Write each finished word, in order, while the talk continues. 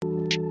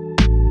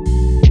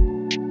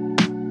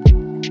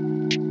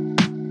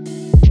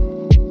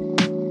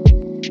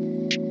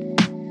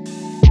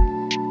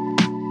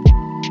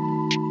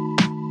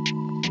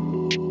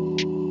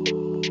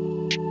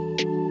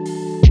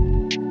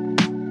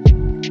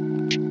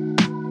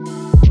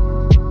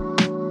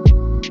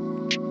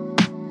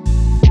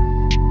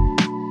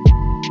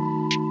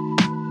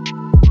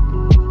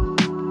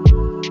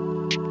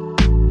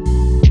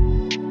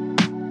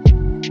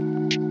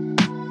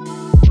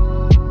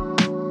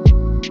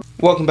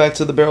Welcome back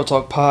to the Barrel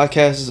Talk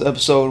Podcast. This is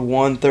episode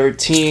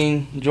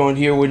 113. Joined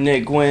here with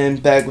Nick Gwynn,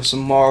 back with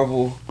some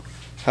Marvel.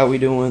 How we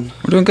doing?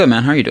 We're doing good,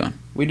 man. How are you doing?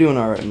 We doing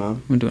all right,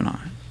 man. We're doing all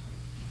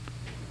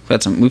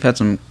right. We've had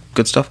some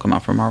good stuff come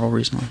out from Marvel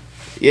recently.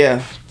 Yeah,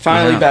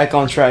 finally back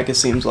on track, it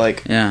seems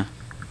like. Yeah.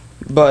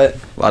 But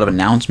a lot of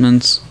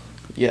announcements,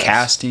 yes.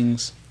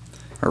 Castings,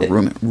 or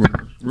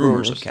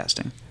rumors of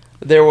casting.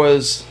 There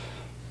was...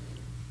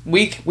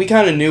 We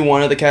kind of knew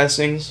one of the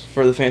castings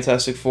for the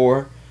Fantastic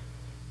Four.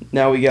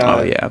 Now we got...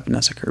 Oh, yeah,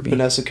 Vanessa Kirby.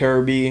 And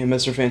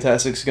Mr.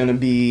 Fantastic's going to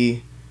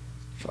be...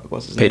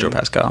 what's his name? Pedro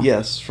Pascal.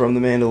 Yes, from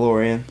The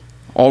Mandalorian.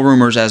 All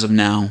rumors as of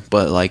now,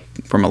 but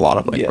from a lot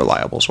of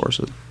reliable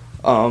sources.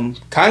 Kind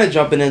of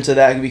jumping into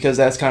that because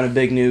that's kind of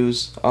big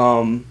news.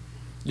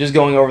 Just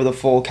going over the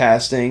full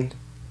casting.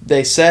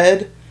 They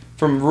said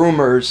from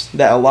rumors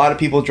that a lot of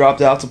people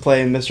dropped out to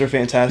play Mr.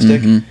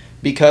 Fantastic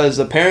because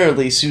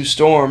apparently Sue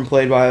Storm,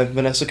 played by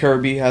Vanessa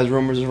Kirby, has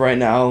rumors of right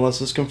now, unless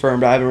it's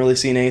confirmed. I haven't really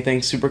seen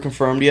anything super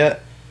confirmed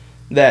yet,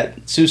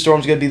 that Sue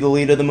Storm's going to be the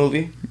lead of the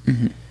movie.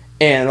 Mm-hmm.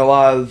 And a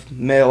lot of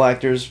male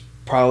actors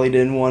probably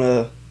didn't want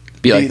to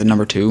be like the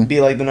number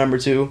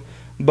two.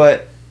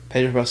 But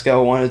Pedro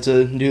Pascal wanted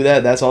to do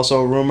that. That's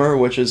also a rumor,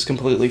 which is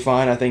completely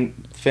fine. I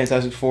think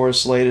Fantastic Four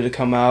is slated to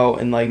come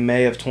out in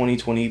May of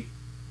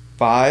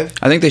 2025.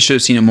 I think they should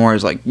have seen it more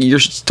as you're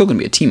still going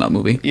to be a team-up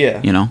movie.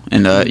 Yeah.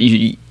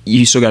 And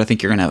you still got to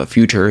think you're going to have a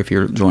future. If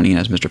you're joining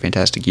as Mr.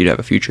 Fantastic, you'd have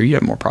a future. You'd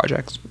have more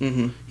projects.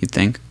 Mm-hmm. You'd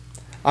think.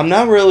 I'm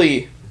not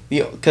really...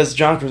 Because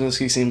John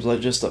Krasinski seems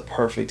like just a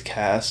perfect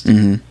cast.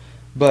 Mm-hmm.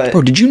 But...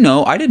 Bro, did you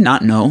know? I did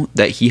not know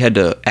that he had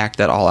to act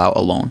that all out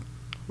alone.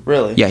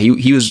 Really? Yeah,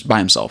 he was by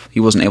himself.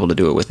 He wasn't able to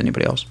do it with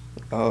anybody else.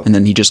 Oh. And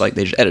then they just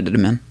edited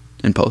him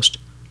in post.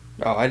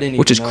 Oh, I didn't even know.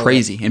 Which is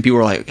crazy. And people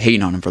were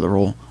hating on him for the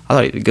role. I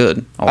thought he did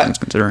good, all things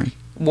considering.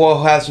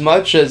 Well, as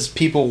much as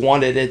people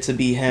wanted it to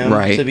be him,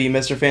 to be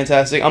Mr.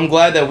 Fantastic, I'm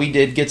glad that we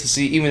did get to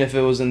see, even if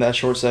it was in that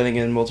short setting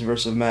in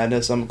Multiverse of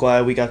Madness, I'm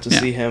glad we got to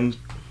see him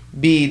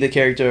be the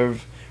character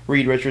of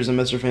Reed Richards and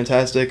Mr.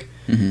 Fantastic.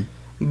 Mm-hmm.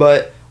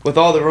 But with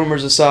all the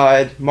rumors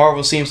aside,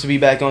 Marvel seems to be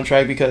back on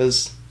track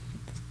because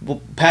the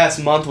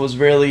past month was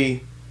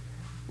really,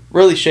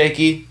 really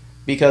shaky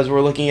because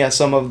we're looking at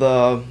some of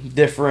the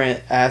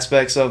different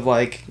aspects of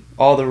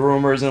all the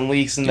rumors and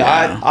leaks. And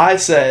I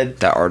said...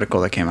 That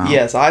article that came out.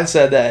 Yes, I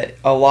said that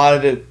a lot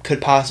of it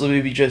could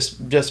possibly be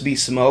just be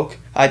smoke.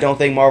 I don't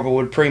think Marvel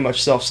would pretty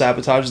much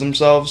self-sabotage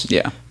themselves.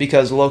 Yeah.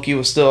 Because Loki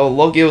was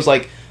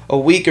a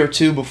week or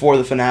two before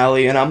the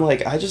finale, and I'm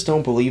I just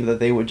don't believe that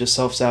they would just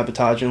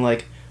self-sabotage.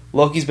 And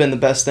Loki's been the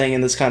best thing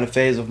in this kind of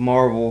phase of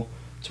Marvel,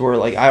 to where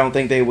I don't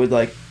think they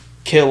would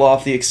kill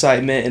off the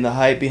excitement and the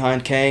hype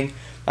behind Kang.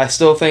 I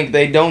still think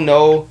they don't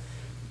know.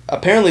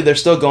 Apparently, they're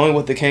still going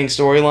with the Kang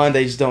storyline.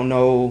 They just don't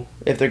know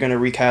if they're going to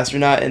recast or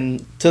not.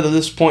 And to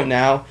this point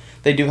now,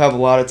 they do have a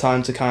lot of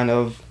time to kind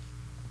of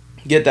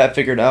get that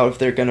figured out if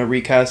they're going to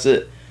recast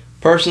it.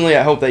 Personally,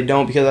 I hope they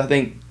don't, because I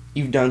think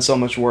you've done so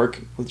much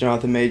work with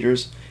Jonathan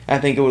Majors. I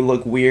think it would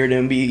look weird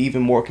and be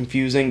even more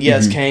confusing.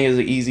 Yes, Kang is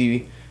an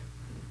easy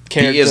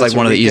character. He is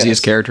one of the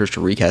easiest characters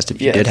to recast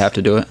if you did have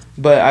to do it.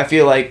 But I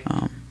feel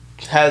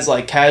has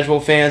casual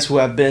fans who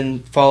have been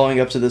following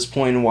up to this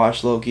point and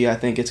watched Loki, I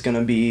think it's going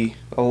to be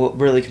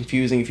really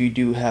confusing if you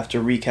do have to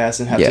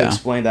recast and have to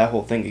explain that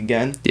whole thing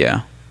again.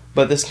 Yeah.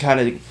 But this kind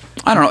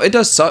of... I don't know. It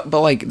does suck,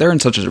 but they're in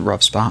such a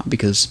rough spot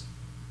because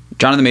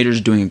Jonathan Majors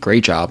is doing a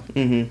great job,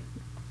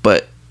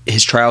 but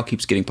his trial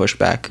keeps getting pushed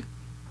back.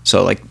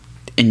 So,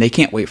 and they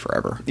can't wait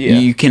forever. Yeah.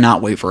 You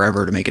cannot wait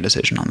forever to make a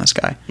decision on this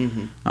guy,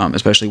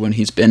 especially when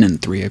he's been in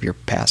 3 of your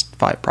past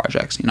 5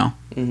 projects, So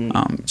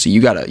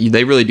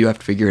they really do have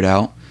to figure it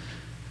out.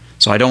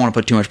 So I don't want to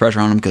put too much pressure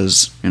on him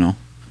because,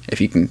 if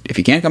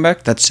he can't come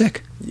back, that's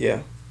sick.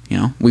 Yeah.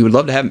 We would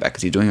love to have him back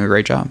because he's doing a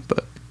great job,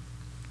 but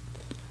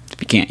if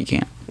he can't, you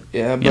can't.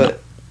 Yeah,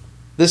 but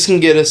this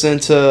can get us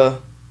into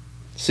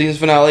season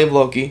finale of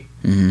Loki.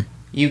 Mm-hmm.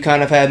 You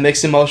kind of had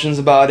mixed emotions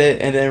about it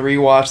and then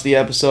rewatched the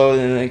episode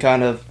and then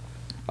kind of...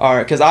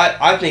 Alright, because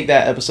I think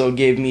that episode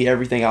gave me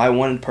everything I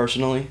wanted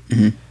personally.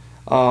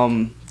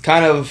 Mm-hmm.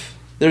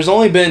 There's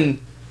only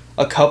been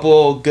a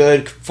couple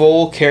good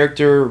full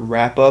character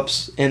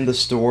wrap-ups in the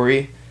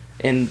story.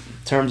 In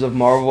terms of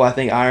Marvel, I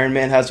think Iron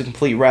Man has a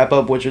complete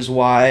wrap-up, which is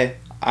why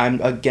I'm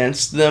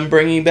against them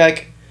bringing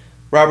back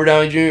Robert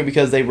Downey Jr.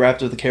 because they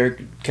wrapped up the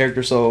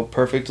character so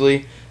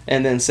perfectly.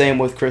 And then same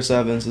with Chris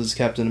Evans as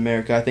Captain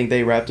America. I think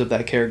they wrapped up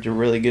that character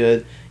really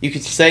good. You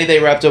could say they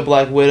wrapped up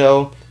Black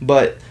Widow,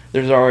 but...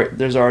 There's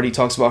already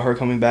talks about her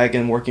coming back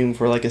and working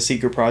for a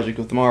secret project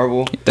with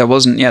Marvel. That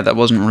wasn't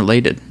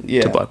related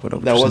to Black Widow.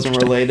 That wasn't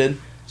related.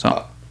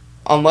 So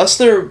unless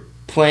they're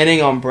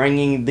planning on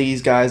bringing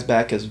these guys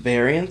back as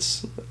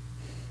variants,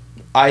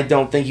 I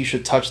don't think you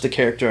should touch the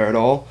character at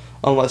all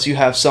unless you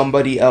have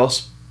somebody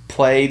else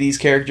play these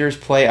characters,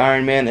 play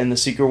Iron Man and the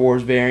Secret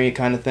Wars variant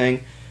kind of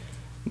thing.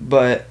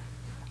 But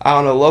I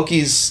don't know,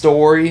 Loki's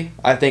story,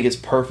 I think it's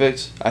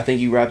perfect. I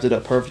think you wrapped it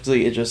up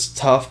perfectly. It's just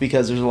tough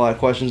because there's a lot of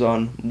questions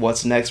on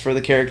what's next for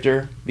the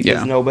character.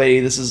 Because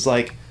this is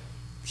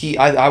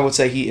I would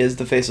say he is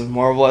the face of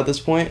Marvel at this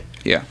point.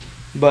 Yeah.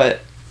 But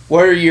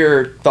what are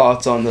your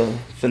thoughts on the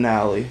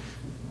finale?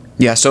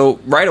 Yeah, so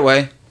right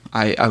away,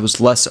 I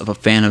was less of a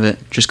fan of it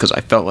just because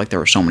I felt like there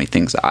were so many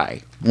things that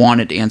I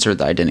wanted answered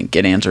that I didn't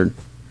get answered.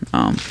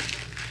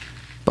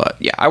 But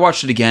yeah, I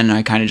watched it again and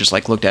I kind of just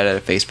like looked at it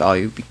at face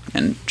value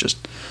and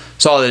just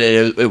saw that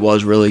it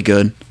was really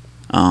good.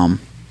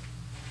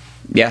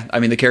 Yeah, I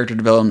mean the character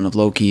development of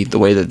Loki, the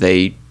way that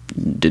they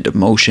did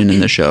emotion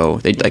in the show,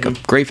 they did like a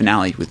great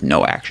finale with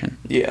no action.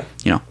 Yeah,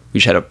 you know, we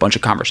just had a bunch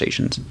of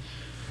conversations.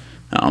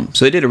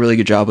 So they did a really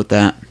good job with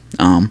that.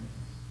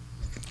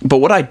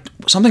 But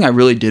something I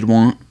really did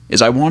want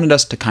is I wanted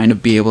us to kind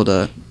of be able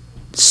to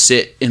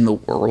sit in the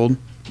world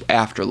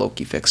after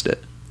Loki fixed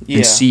it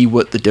and see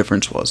what the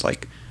difference was.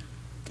 Like,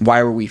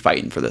 why were we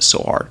fighting for this so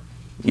hard?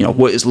 You know,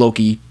 what is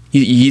Loki?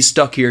 He's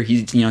stuck here.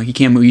 He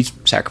can't move. He's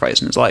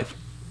sacrificing his life.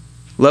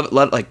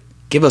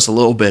 Give us a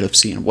little bit of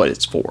seeing what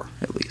it's for,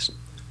 at least.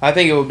 I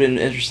think it would have been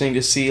interesting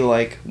to see,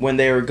 like, when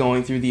they were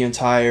going through the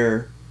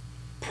entire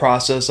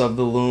process of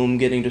the loom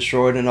getting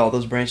destroyed and all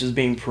those branches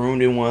being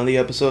pruned in one of the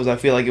episodes. I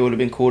feel like it would have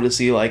been cool to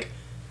see, like,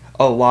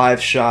 a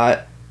live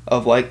shot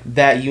of, like,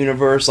 that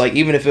universe. Like,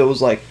 even if it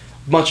was, like,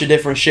 a bunch of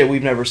different shit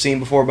we've never seen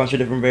before, a bunch of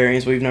different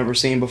variants we've never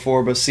seen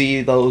before, but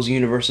see those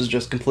universes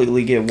just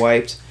completely get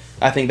wiped.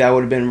 I think that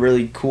would have been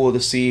really cool to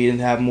see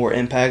and have more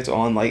impact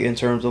on, like, in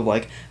terms of,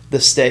 like, the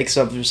stakes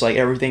of just, like,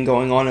 everything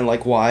going on and,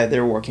 like, why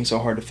they're working so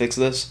hard to fix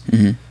this.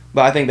 Mm-hmm.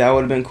 But I think that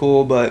would have been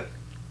cool. But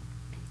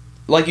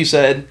like you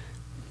said,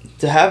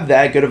 to have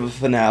that good of a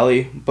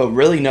finale, but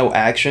really no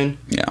action,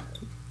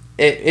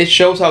 it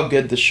shows how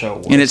good the show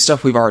was. And it's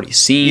stuff we've already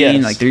seen.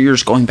 Yes. Like, you're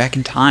just going back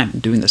in time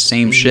and doing the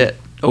same shit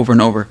over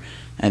and over.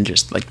 And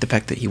just, like, the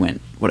fact that he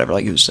went, whatever,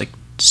 like, it was, like,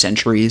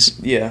 centuries,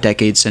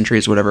 decades,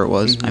 centuries, whatever it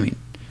was. I mean,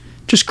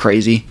 just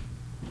crazy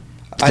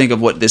to think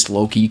of what this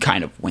Loki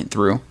kind of went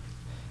through.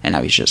 And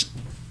now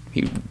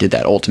he did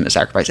that ultimate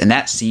sacrifice. And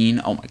that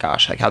scene, oh my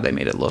gosh, like how they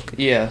made it look.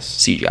 Yes.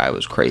 CGI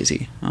was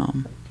crazy.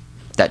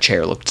 That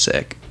chair looked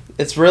sick.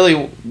 It's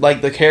really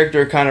like the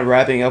character kind of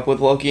wrapping up with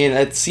Loki, and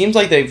it seems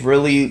like they've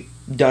really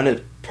done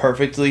it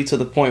perfectly to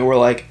the point where,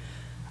 like,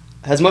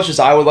 as much as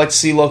I would like to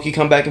see Loki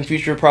come back in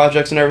future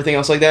projects and everything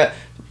else like that,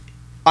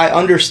 I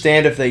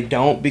understand if they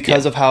don't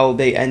because of how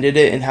they ended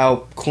it and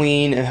how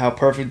clean and how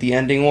perfect the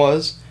ending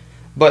was.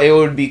 But it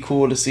would be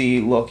cool to see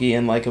Loki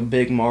in, like, a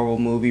big Marvel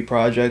movie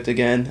project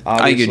again, obviously.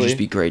 I think it would just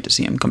be great to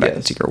see him come back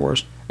in Secret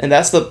Wars. And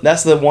that's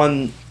the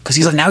one... Because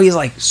he's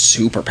like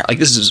super... Like,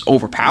 this is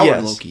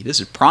overpowered Loki. This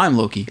is prime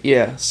Loki.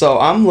 Yeah, so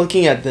I'm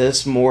looking at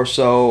this more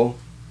so...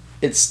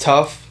 It's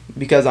tough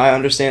because I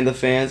understand the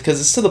fans.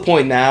 Because it's to the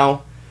point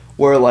now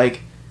where,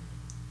 like,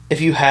 if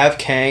you have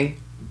Kang...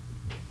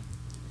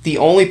 The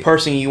only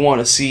person you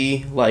want to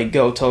see, like,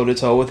 go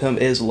toe-to-toe with him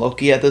is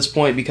Loki at this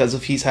point because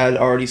he's had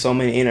already so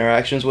many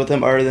interactions with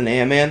him other than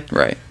Ant-Man.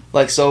 Right.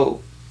 Like,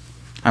 so...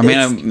 I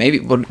mean, maybe...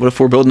 What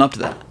if we're building up to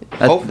that?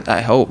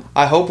 I hope.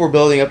 I hope we're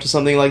building up to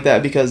something like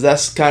that because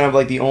that's kind of,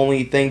 like, the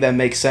only thing that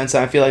makes sense.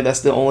 I feel like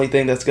that's the only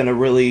thing that's going to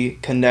really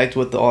connect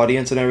with the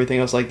audience and everything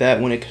else like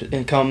that when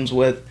it comes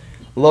with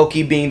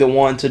Loki being the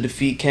one to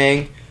defeat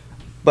Kang.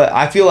 But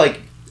I feel like...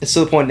 It's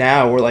to the point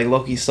now where, like,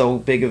 Loki's so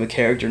big of a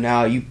character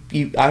now. I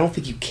don't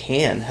think you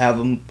can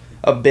have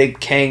a big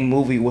Kang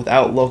movie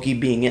without Loki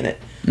being in it.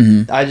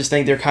 Mm-hmm. I just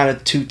think they're kind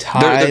of too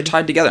tied. They're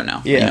tied together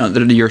now. Yeah, you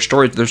know, their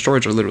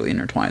stories are literally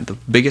intertwined. The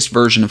biggest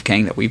version of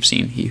Kang that we've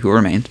seen, He Who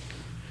Remained,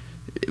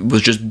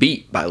 was just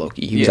beat by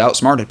Loki. He was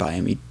outsmarted by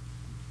him. He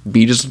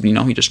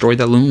destroyed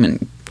that loom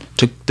and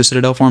took the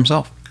Citadel for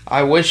himself.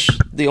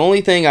 The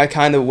only thing I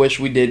kind of wish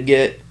we did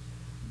get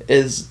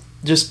is.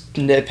 Just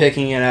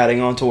nitpicking and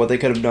adding on to what they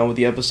could have done with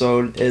the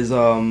episode is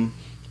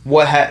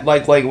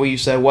like what you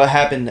said, what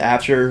happened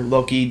after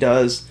Loki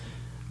does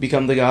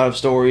become the god of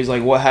stories,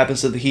 like what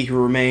happens to the He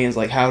Who Remains,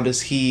 like where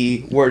does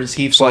he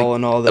fall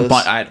in all this?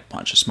 I had a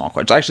bunch of small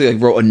questions. I actually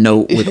wrote a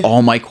note with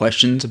all my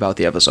questions about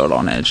the episode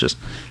on it. It's just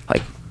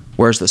like,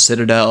 where's the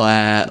Citadel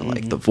at?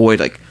 Like the Void,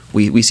 like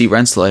we see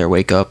Renslayer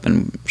wake up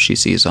and she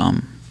sees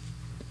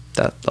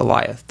that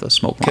Goliath, the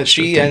smoke monster. Because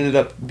she ended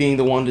up being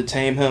the one to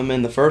tame him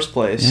in the first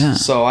place. Yeah.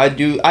 So I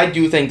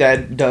do think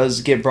that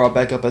does get brought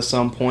back up at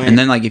some point. And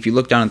then, like, if you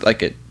look down at,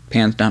 like, it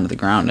pans down to the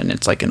ground and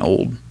it's like an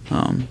old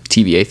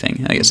TVA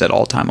thing. Like I said,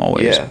 all time,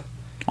 always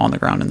on the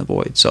ground in the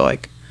void. So,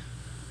 like,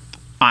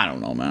 I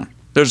don't know, man.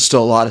 There's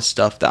still a lot of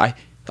stuff that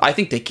I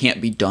think they can't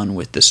be done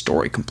with this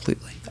story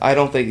completely. I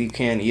don't think you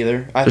can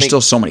either. There's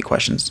still so many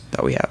questions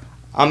that we have.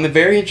 I'm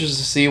very interested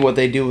to see what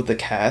they do with the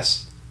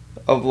cast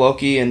of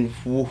Loki and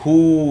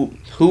who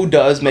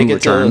does make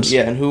it to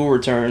and who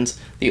returns.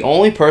 The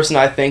only person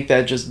I think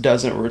that just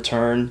doesn't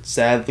return,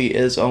 sadly,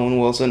 is Owen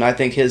Wilson. I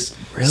think his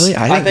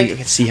I think you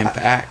can see him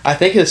back. I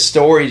think his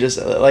story just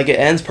like it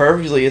ends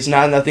perfectly. It's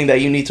not nothing that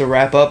you need to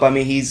wrap up. I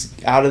mean, he's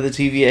out of the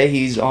TVA.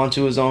 He's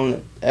onto his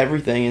own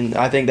everything, and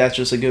I think that's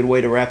just a good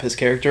way to wrap his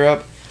character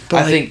up.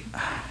 But I think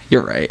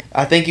you're right.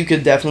 I think you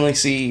could definitely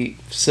see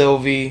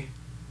Sylvie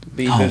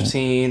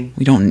B-15.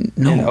 We don't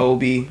know. And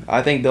Obi.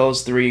 I think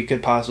those three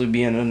could possibly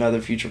be in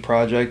another future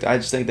project. I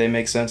just think they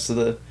make sense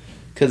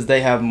because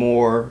they have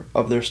more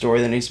of their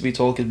story that needs to be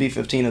told. Because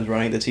B-15 is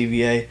running the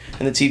TVA,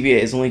 and the TVA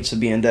is linked to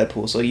be in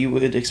Deadpool. So you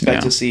would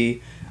expect to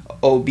see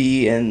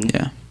Obi and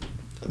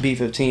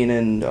B-15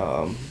 and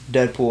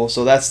Deadpool.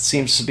 So that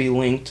seems to be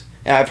linked.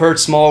 And I've heard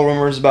small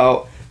rumors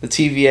about the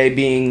TVA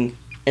being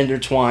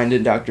intertwined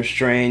in Doctor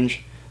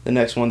Strange, the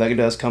next one that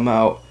does come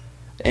out.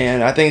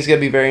 And I think it's going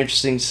to be very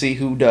interesting to see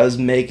who does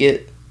make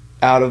it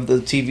out of the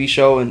TV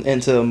show and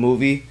into a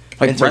movie.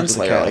 Like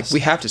Renslayer. Like, we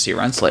have to see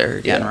Renslayer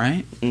again,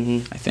 right?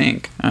 Mm-hmm. I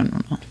think. I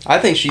don't know. I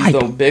think she's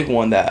the big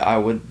one that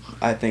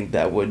I think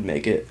that would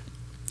make it.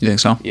 You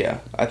think so? Yeah.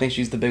 I think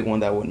she's the big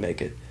one that would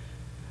make it.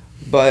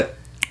 But,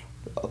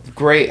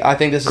 great. I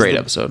think this is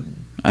episode.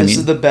 This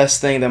is the best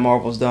thing that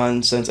Marvel's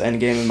done since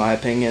Endgame, in my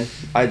opinion.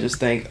 I just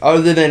think,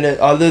 other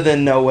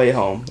than No Way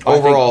Home.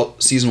 Overall,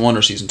 season 1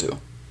 or season 2?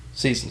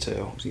 Season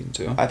 2. Season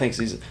 2. I think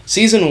season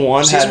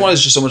 1. Season 1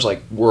 is just so much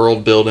like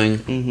world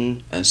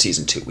building, and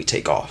season 2 we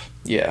take off.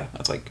 Yeah,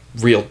 that's like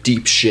real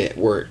deep shit.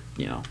 Where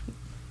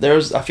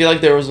I feel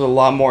like there was a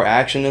lot more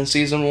action in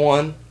season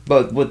 1,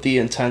 but with the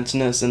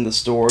intenseness and the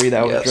story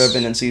that was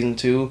driven in season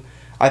 2,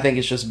 I think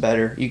it's just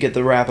better. You get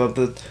the wrap up.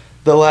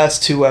 The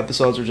last 2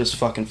 episodes are just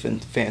fucking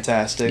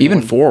fantastic.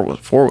 Even 4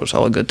 was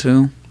hella good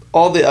too.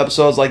 All the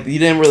episodes, like, you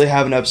didn't really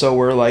have an episode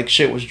where, like,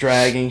 shit was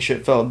dragging,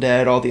 shit felt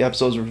dead. All the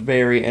episodes were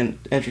very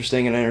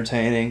interesting and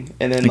entertaining.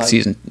 And then,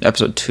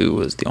 episode 2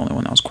 was the only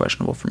one that was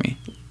questionable for me.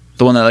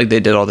 The one that, like,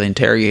 they did all the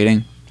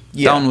interrogating.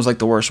 Yeah. That one was, like,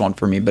 the worst one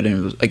for me, but it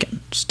was,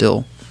 again,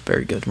 still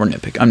very good. I'm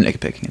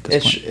nitpicking at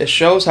this point. It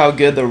shows how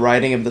good the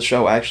writing of the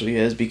show actually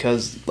is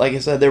because, like I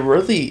said, there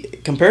really,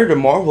 compared to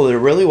Marvel, there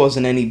really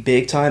wasn't any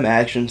big-time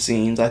action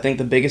scenes. I think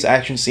the biggest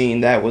action scene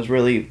that was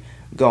really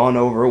gone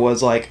over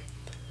was, like,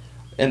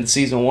 in the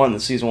season 1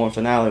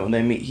 finale, when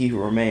they meet He Who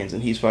Remains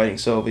and he's fighting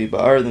Sylvie.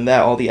 But other than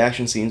that, all the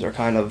action scenes are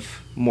kind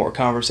of more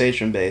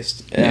conversation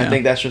based, and I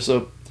think that's just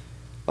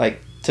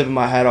tipping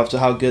my hat off to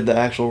how good the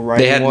actual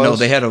writing was.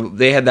 They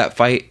had that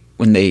fight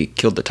when they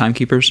killed the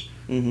timekeepers,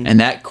 and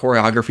that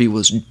choreography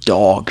was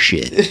dog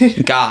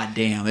shit. God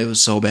damn, it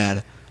was so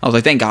bad. I was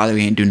like, thank God that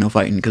we ain't doing no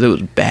fighting because it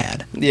was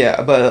bad.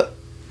 Yeah, but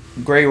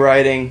great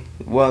writing,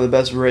 one of the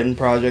best written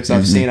projects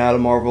I've seen out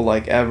of Marvel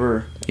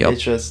ever. Yep.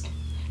 It's just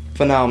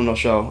phenomenal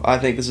show. I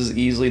think this is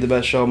easily the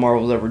best show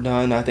Marvel's ever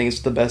done. I think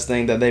it's the best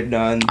thing that they've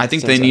done. I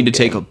think they need to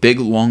take a big,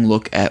 long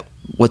look at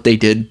what they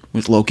did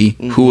with Loki,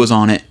 who was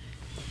on it.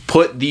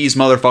 Put these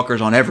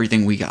motherfuckers on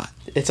everything we got.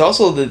 It's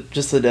also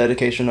just the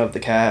dedication of the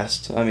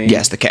cast. I mean,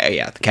 yes, the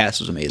cast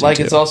was amazing. Like,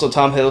 it's also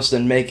Tom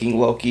Hiddleston making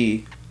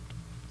Loki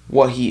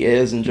what he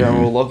is in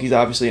general. Loki's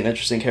obviously an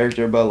interesting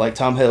character, but, like,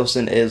 Tom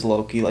Hiddleston is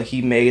Loki. Like,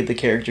 he made the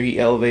character, he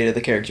elevated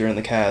the character in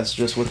the cast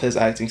just with his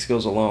acting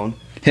skills alone.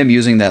 Him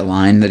using that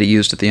line that he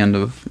used at the end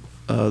of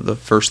the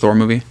first Thor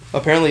movie.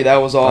 Apparently that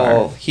was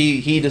all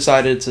he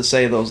decided to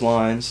say those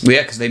lines. Well,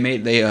 yeah, because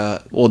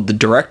the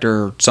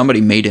director, somebody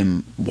made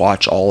him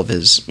watch all of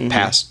his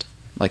past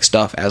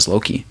stuff as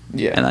Loki.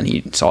 Yeah, and then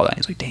he saw that and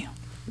he's like, damn,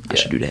 I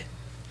should do that.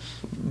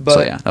 But,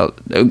 so yeah, that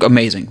was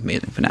amazing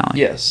finale.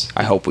 Yes,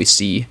 I hope we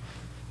see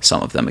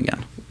some of them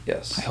again.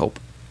 Yes, I hope.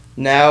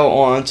 Now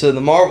on to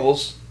the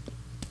Marvels,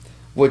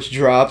 which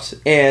dropped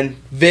and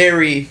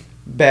very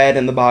bad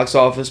in the box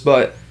office,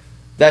 but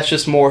that's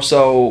just more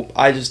so,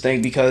 I just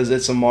think, because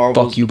it's a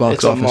Marvel's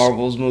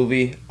Marvel's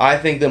movie. I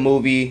think the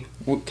movie,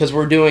 because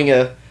we're doing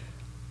a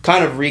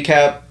kind of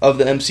recap of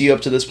the MCU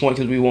up to this point,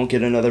 because we won't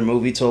get another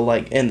movie till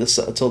the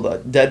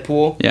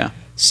Deadpool. Yeah.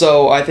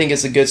 So I think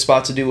it's a good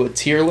spot to do a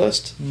tier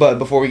list. But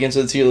before we get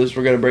into the tier list,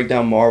 we're going to break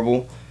down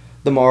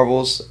the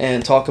Marvels,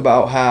 and talk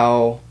about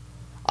how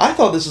I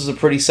thought this was a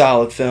pretty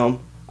solid film.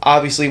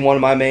 Obviously, one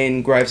of my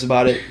main gripes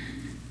about it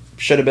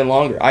should have been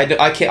longer.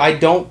 I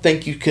don't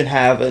think you can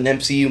have an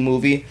MCU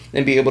movie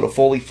and be able to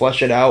fully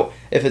flesh it out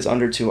if it's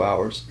under 2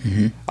 hours.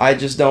 Mm-hmm. I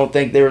just don't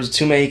think there was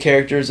too many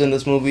characters in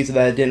this movie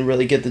that didn't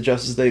really get the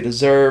justice they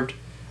deserved.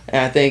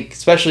 And I think,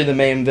 especially the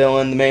main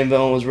villain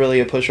was really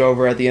a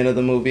pushover at the end of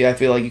the movie. I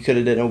feel like you could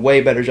have done a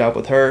way better job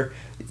with her.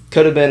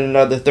 Could have been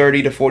another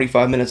 30 to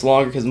 45 minutes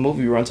longer, because the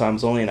movie runtime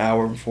was only an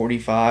hour and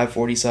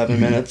 47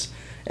 minutes.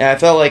 And I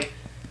felt like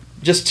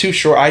just too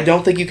short. I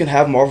don't think you can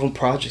have Marvel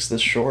projects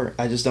this short.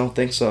 I just don't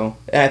think so.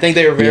 And I think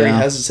they were very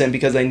hesitant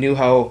because they knew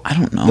how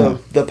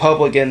the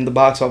public and the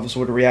box office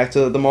would react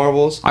to the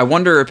Marvels. I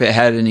wonder if it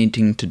had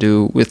anything to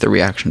do with the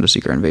reaction to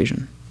Secret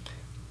Invasion.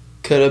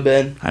 Could have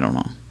been. I don't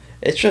know.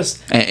 It's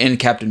just... And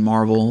Captain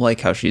Marvel,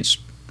 like how she's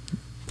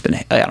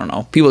been... I don't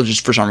know. People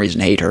just for some reason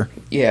hate her.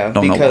 Yeah,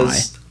 don't know why.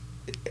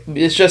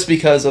 It's just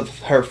because of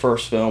her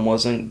first film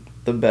wasn't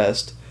the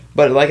best.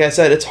 But like I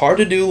said, it's hard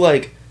to do,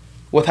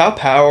 with how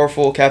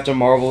powerful Captain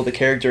Marvel, the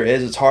character,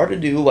 is, it's hard to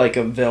do,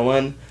 a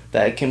villain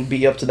that can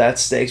be up to that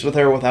stakes with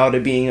her without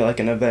it being,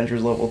 an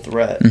Avengers-level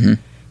threat. Mm-hmm.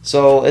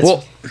 So, it's...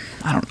 Well,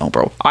 I don't know,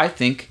 bro. I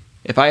think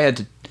if I had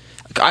to...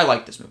 I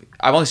like this movie.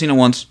 I've only seen it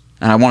once,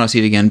 and I want to see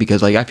it again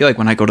because, I feel like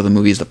when I go to the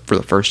movies for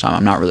the first time,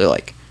 I'm not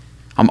really,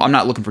 I'm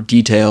not looking for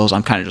details.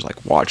 I'm kind of just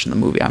like watching the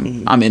movie.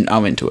 I'm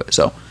into it.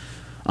 So,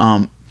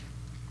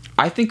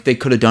 I think they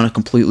could have done a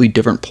completely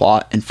different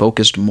plot and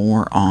focused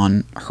more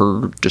on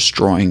her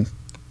destroying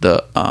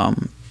the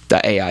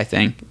AI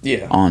thing.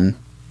 Yeah.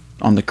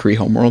 On the Kree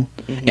homeworld,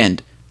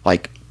 and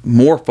like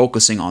more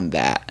focusing on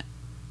that,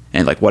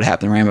 and like what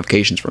happened, the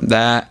ramifications from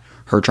that.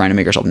 Her trying to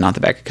make herself not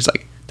the bad guy, because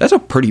like that's a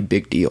pretty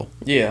big deal.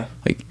 Yeah.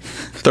 Like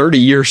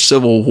 30-year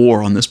civil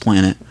war on this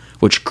planet,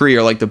 which Kree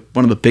are like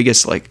one of the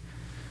biggest like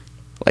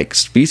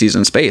species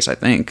in space. I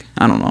think.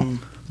 I don't know,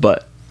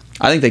 but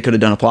I think they could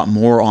have done a plot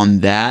more on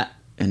that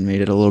and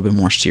made it a little bit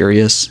more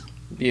serious.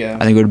 Yeah. I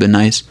think it would have been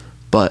nice,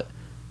 but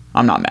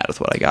I'm not mad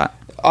with what I got.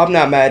 I'm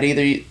not mad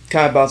either. You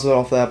kind of bounced it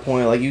off that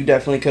point. Like, you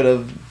definitely could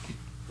have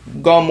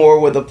gone more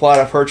with the plot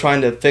of her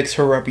trying to fix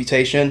her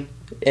reputation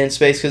in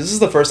space, because this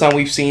is the first time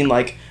we've seen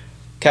like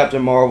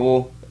Captain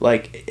Marvel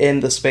like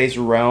in the space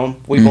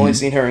realm. We've only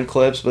seen her in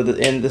clips, but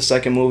in the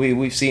second movie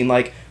we've seen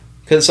like,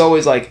 because it's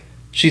always like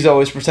she's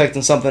always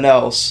protecting something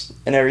else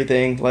and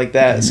everything like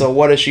that. So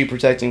what is she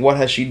protecting? What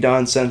has she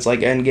done since like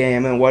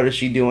Endgame, and what is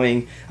she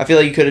doing? I feel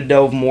like you could have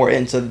dove more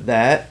into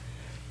that.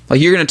 Like,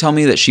 you're going to tell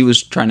me that she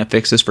was trying to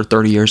fix this for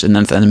 30 years, and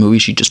then at the end of the movie,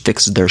 she just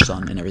fixes their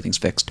son, and everything's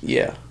fixed.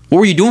 Yeah. What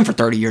were you doing for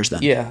 30 years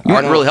then? Yeah. You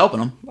weren't really helping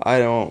them. I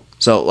don't.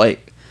 So,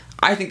 like,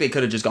 I think they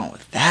could have just gone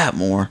with that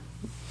more.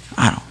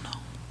 I don't know.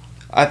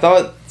 I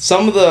thought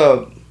some of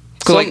the...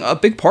 Because, like, a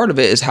big part of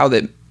it is how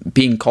that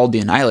being called the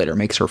Annihilator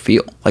makes her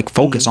feel. Like,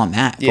 focus on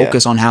that. Yeah.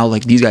 Focus on how,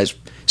 like, these guys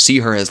see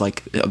her as,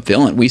 like, a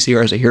villain. We see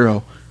her as a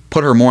hero.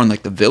 Put her more in,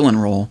 like, the villain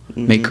role.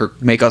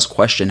 Make us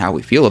question how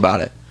we feel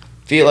about it.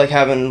 Feel like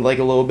having like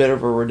a little bit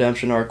of a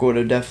redemption arc would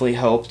have definitely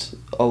helped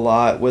a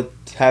lot with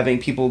having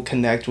people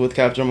connect with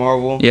Captain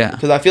Marvel. Yeah.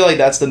 Because I feel like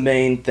that's the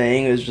main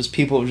thing, is just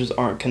people just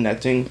aren't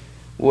connecting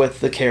with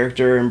the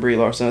character and Brie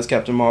Larson as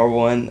Captain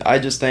Marvel, and I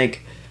just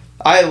think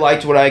I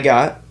liked what I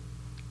got.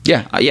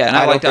 Yeah, and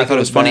I liked it. I thought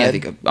it was funny.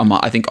 Bad.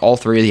 I think all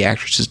three of the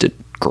actresses did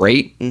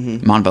great.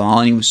 Mon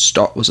Vellani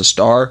was a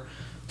star.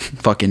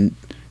 Fucking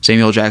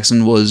Samuel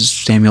Jackson was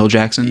Samuel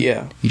Jackson.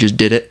 Yeah. He just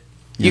did it.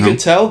 You can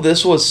tell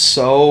this was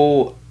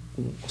so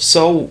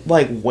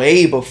like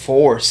way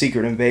before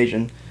Secret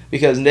Invasion,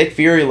 because Nick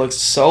Fury looks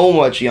so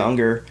much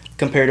younger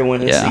compared to when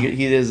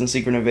he is in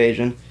Secret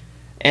Invasion,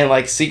 and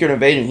like Secret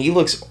Invasion he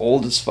looks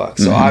old as fuck.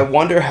 So I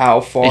wonder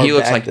how far and he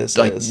looks back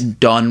like is.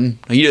 Done.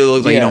 He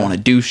looks like he don't want to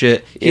do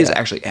shit. He's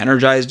actually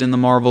energized in the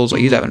Marvels.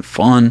 Like he's having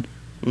fun.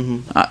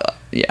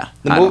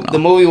 The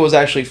movie was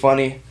actually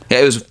funny. Yeah,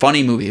 it was a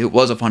funny movie. It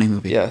was a funny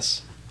movie.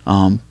 Yes.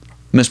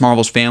 Miss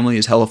Marvel's family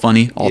is hella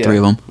funny. All three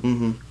of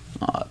them.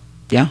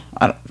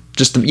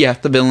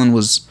 The villain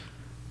was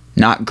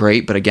not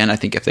great, but again, I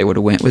think if they would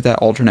have went with that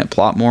alternate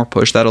plot more,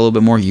 pushed that a little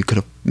bit more, you could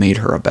have made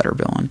her a better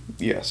villain.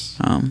 Yes.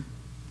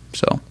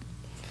 So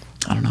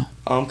I don't know.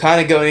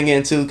 Kind of going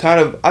into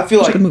I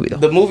feel like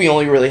the movie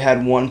only really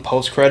had one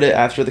post credit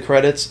after the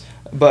credits,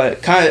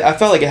 but I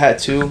felt like it had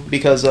two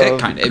because of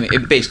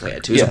it basically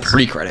had two. It's a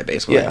pre credit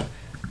basically.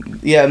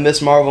 Yeah,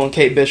 Miss Marvel and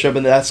Kate Bishop,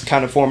 and that's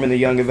kind of forming the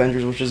Young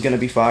Avengers, which is going to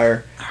be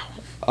fire.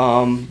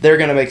 They're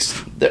gonna make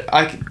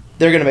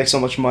so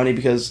much money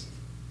because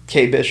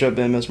Kate Bishop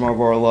and Miss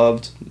Marvel are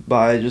loved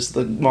by just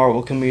the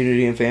Marvel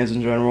community and fans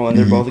in general, and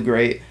they're both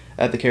great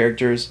at the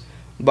characters.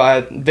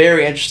 By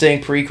very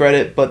interesting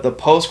pre-credit, but the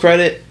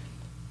post-credit,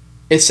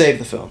 it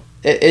saved the film.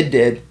 It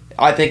did.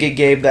 I think it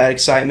gave that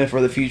excitement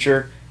for the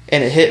future,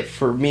 and it hit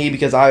for me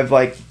because I've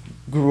like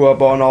grew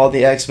up on all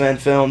the X-Men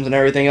films and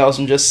everything else,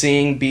 and just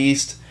seeing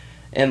Beast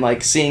and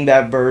like seeing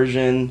that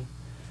version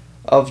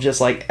of just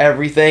like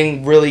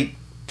everything really.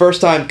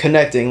 First time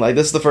connecting. Like,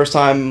 this is the first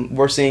time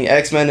we're seeing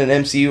X-Men and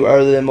MCU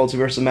other than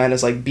Multiverse of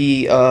Madness like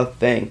be a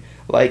thing,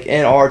 like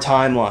in our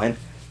timeline,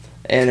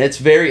 and it's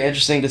very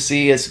interesting to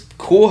see. It's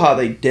cool how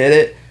they did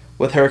it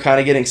with her kind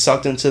of getting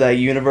sucked into that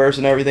universe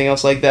and everything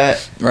else like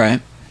that.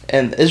 Right.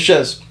 And it's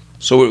just.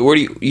 So where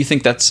do you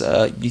think that's?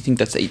 Do you think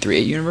that's the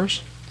 838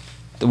 universe,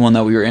 the one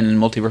that we were in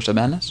Multiverse of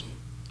Madness,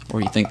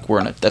 or you think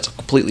that's a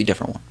completely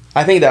different one?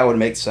 I think that would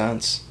make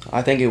sense.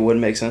 I think it would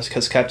make sense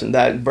because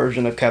that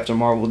version of Captain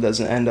Marvel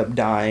doesn't end up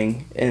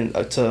dying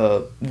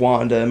to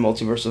Wanda in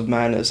Multiverse of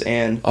Madness,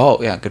 and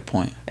good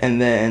point. And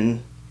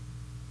then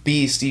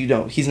Beast, he's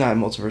not in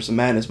Multiverse of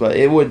Madness, but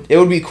it would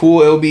be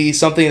cool. It would be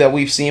something that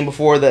we've seen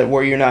before,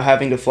 where you're not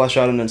having to flesh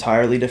out an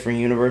entirely different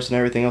universe and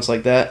everything else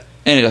like that.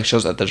 And it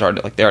shows that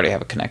they already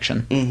have a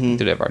connection.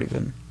 They've already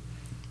been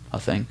a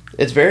thing.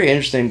 It's very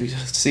interesting to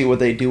see what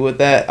they do with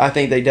that. I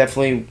think they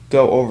definitely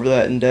go over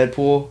that in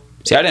Deadpool.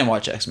 See, I didn't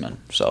watch X-Men,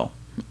 so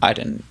I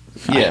didn't.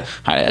 Yeah.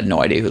 I had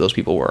no idea who those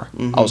people were.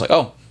 I was like,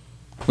 oh,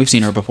 we've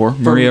seen her before.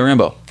 Maria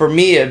Rambeau. For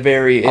me, I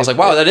was like,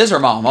 wow, that is her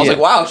mom. I was like,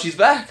 wow, she's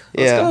back.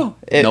 Let's go.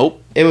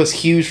 Nope. It was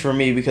huge for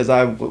me because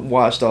I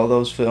watched all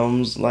those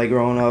films like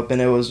growing up,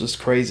 and it was just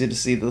crazy to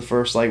see the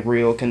first like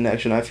real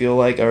connection, I feel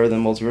like, other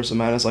than Multiverse of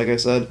Madness, like I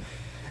said.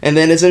 And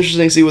then it's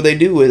interesting to see what they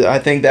do with it. I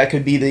think that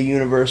could be the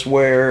universe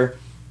where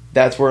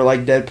that's where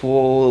like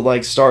Deadpool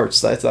like starts.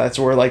 That's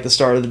where like the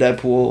start of the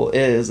Deadpool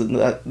is, and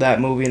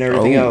that movie and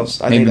everything else.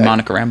 Maybe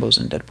Monica Rambeau's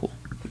in Deadpool.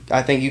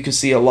 I think you could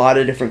see a lot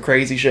of different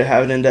crazy shit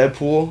happen in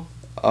Deadpool.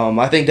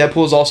 I think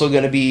Deadpool is also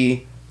going to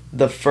be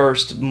the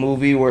first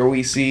movie where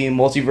we see the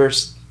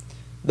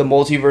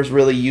multiverse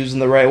really used in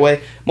the right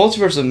way.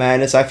 Multiverse of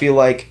Madness, I feel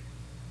like,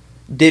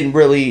 didn't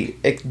really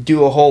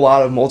do a whole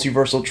lot of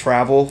multiversal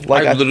travel.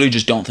 Like I literally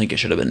just don't think it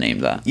should have been named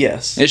that.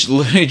 Yes. It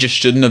literally just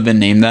shouldn't have been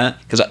named that,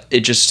 because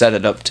it just set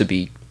it up to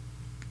be,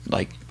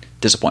 like,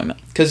 disappointment.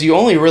 Because you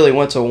only really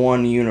went to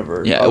one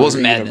universe. Yeah, it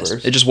wasn't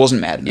Madness. It just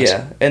wasn't Madness.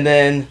 Yeah, and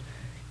then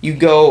you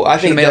go... I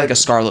think made, like, a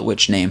Scarlet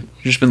Witch name.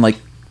 It just been, like,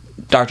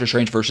 Doctor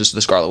Strange versus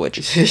the Scarlet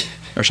Witch.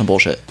 Or some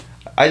bullshit.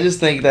 I just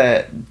think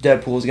that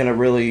Deadpool is going to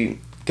really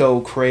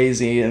go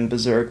crazy and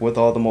berserk with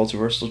all the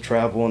multiversal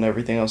travel and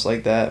everything else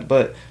like that.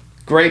 But...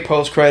 great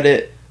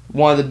post-credit,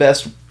 one of the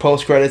best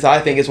post-credits. I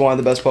think it's one of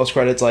the best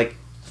post-credits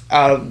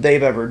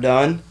they've ever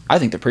done. I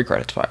think the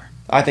pre-credit's fire.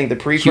 I think the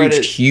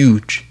pre-credit...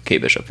 Huge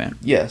Kate Bishop fan.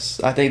 Yes,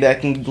 I think that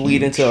can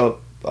lead into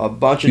a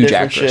bunch of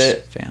different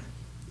shit. Fan.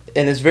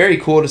 And it's very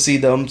cool to see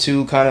them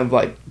two kind of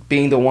like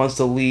being the ones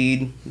to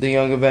lead the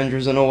Young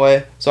Avengers in a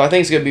way. So I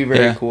think it's going to be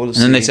very cool to see.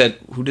 And then they said,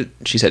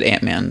 she said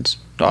Ant-Man's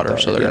daughter,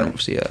 so they're going to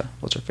see,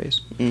 what's her face?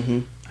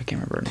 Mm-hmm. I can't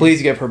remember her name.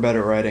 Please give her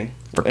better writing.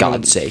 For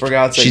God's sake. For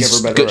God's sake, give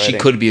her better writing. She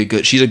could be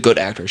she's a good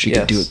actor. She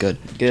could do it good.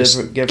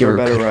 Give her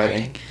better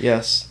writing.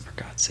 Yes. For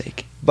God's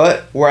sake.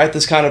 But we're at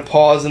this kind of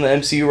pause in the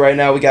MCU right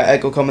now. We got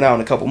Echo coming out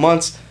in a couple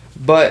months.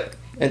 But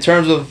in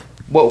terms of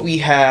what we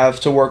have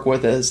to work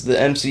with as the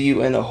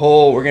MCU in a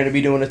whole, we're going to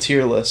be doing a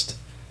tier list.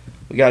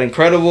 We got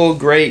incredible,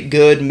 great,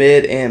 good,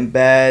 mid, and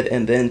bad,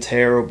 and then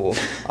terrible.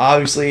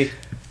 Obviously,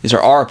 these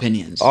are our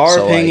opinions.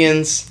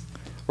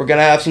 We're going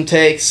to have some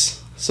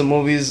takes. Some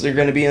movies are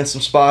going to be in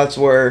some spots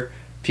where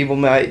people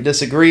might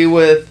disagree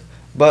with.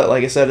 But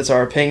like I said, it's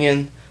our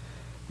opinion.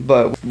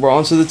 But we're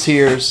on to the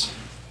tiers.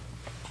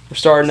 We're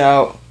starting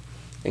out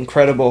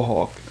Incredible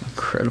Hulk.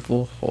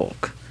 Incredible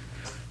Hulk.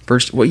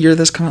 First, what year did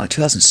this come out? Like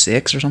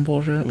 2006 or some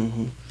bullshit?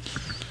 Mm-hmm.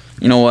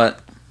 You know what?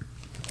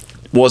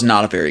 Was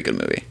not a very good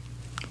movie.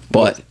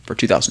 But for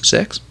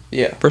 2006,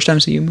 first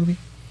MCU movie.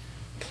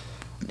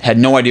 Had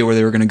no idea where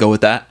they were going to go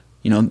with that.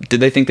 You know, did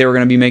they think they were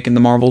going to be making the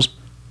Marvels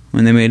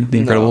when they made The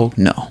Incredible Hulk?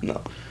 No.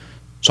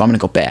 So I'm going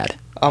to go bad.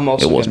 I'm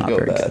also going to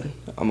go bad.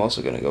 I'm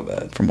also going to go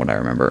bad. From what I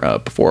remember,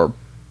 before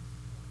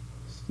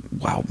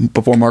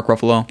Mark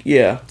Ruffalo.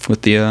 Yeah.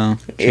 With the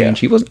change.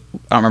 He wasn't.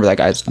 I don't remember that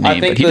guy's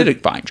name, but he did a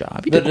fine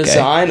job. The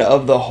design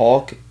of the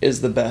Hulk is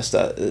the best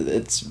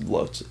it's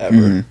looked ever.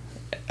 Mm-hmm.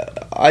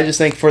 I just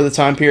think for the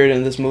time period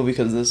in this movie,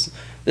 because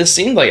this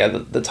seemed like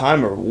at the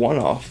time a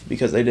one-off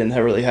because they didn't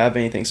really have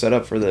anything set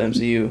up for the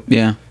MCU.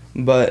 Yeah.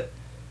 But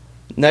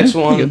next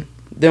one,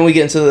 then we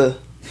get into the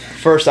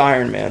first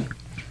Iron Man.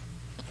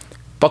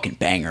 Fucking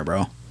banger,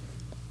 bro.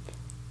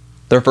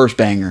 Their first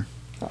banger.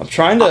 I'm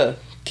trying to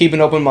keep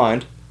an open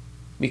mind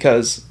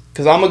because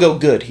I'm gonna go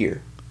good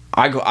here.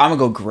 I'm gonna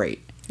go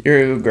great.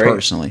 You're gonna go great.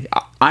 Personally,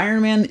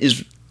 Iron Man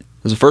was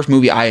the first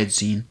movie I had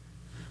seen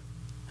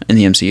in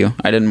the MCU.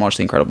 I didn't watch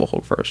The Incredible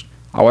Hulk first.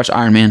 I watched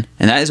Iron Man,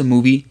 and that is a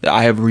movie that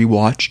I have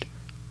rewatched.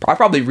 I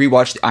probably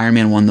rewatched the Iron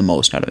Man 1 the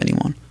most out of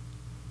anyone.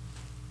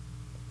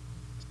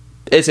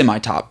 It's in my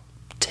top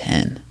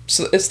 10.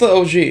 So it's the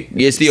OG.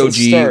 It's the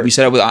OG. We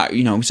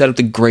set up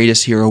the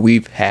greatest hero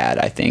we've had,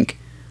 I think.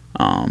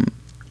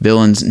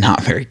 Villain's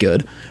not very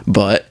good,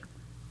 but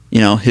we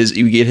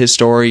get his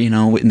story,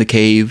 in the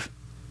cave.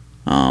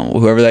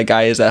 Whoever that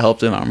guy is that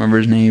helped him, I don't remember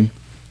his name,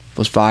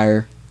 was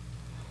fire.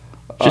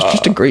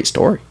 Just a great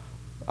story.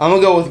 I'm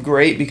gonna go with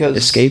great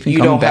because you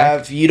don't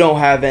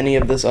have any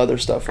of this other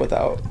stuff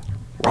without.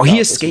 Bro, he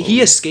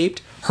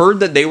escaped.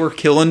 Heard that they were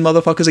killing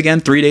motherfuckers again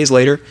 3 days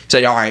later.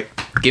 Said, "All right,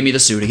 give me the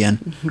suit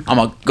again. I'm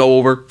gonna go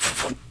over,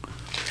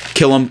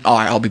 kill him. All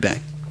right, I'll be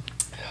back."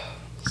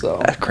 So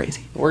that's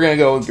crazy. We're gonna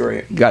go with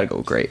great. You gotta go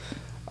with great.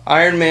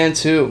 Iron Man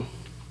 2.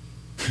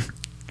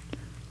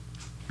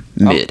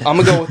 Mid. I'm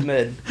gonna go with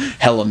mid.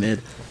 Hella mid.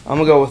 I'm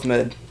gonna go with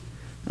mid.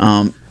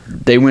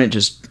 They went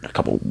just a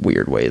couple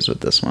weird ways with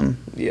this one.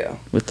 Yeah.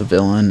 With the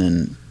villain,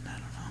 and I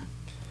don't know.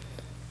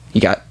 He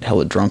got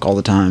hella drunk all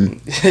the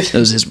time. This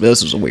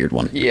was a weird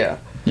one. Yeah.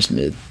 Just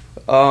mid.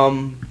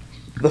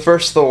 The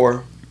first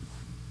Thor.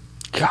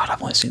 God,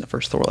 I've only seen the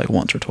first Thor like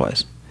once or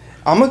twice.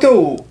 I'm gonna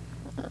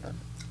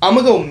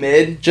go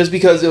mid just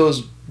because it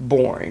was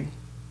boring.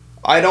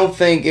 I don't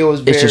think it was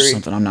very... It's just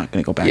something I'm not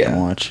gonna go back and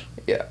watch.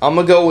 Yeah. I'm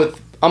gonna go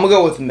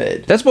with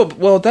mid.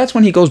 That's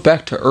when he goes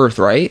back to Earth,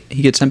 right?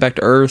 He gets sent back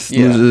to Earth,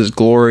 loses his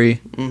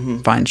glory,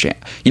 finds Jane.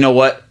 You know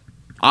what?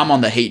 I'm on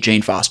the hate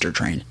Jane Foster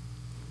train.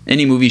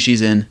 Any movie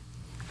she's in,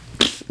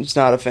 just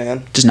not a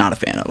fan. Just not a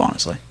fan of,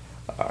 honestly.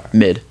 All right.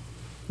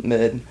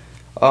 Mid.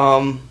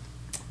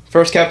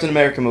 First Captain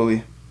America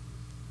movie.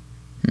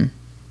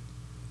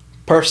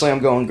 Personally, I'm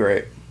going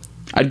great.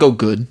 I'd go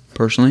good,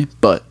 personally,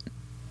 but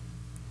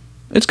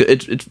it's good.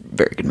 It's a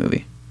very good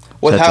movie.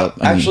 We'll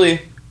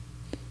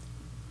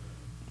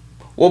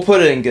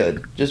put it in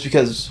good, just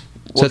because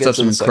we'll sets up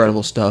some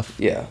incredible stuff.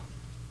 Yeah,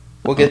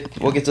 we'll get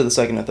to the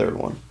second and third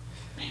one.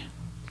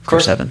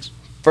 Chris Evans.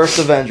 First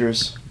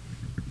Avengers.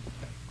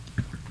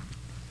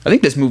 I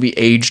think this movie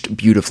aged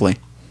beautifully.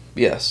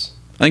 Yes.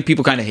 I think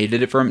people kind of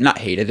hated it for not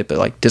hated it, but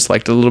like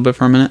disliked it a little bit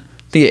for a minute.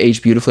 I think it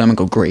aged beautifully. I'm gonna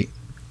go great.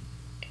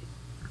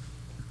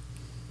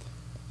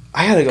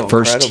 I gotta go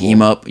first Incredible.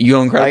 Team up. You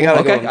go Incredible? I gotta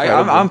okay, go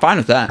Incredible. I'm fine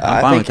with that.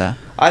 I'm fine with that.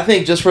 I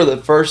think just for the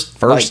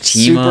first like,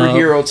 team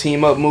superhero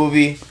team up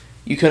movie,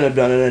 you couldn't have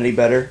done it any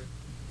better.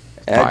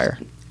 Fire.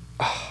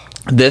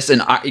 This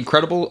and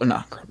Incredible,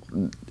 not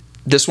Incredible.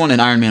 This one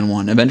and Iron Man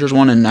 1. Avengers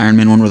 1 and Iron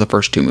Man 1 were the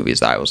first two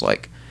movies that I was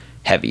like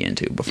heavy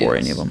into before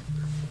any of them.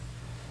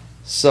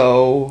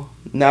 So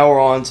now we're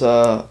on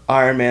to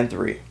Iron Man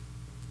 3.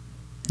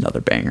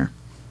 Another banger.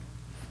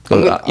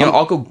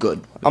 I'll go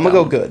good. I'm gonna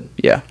go good.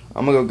 Yeah.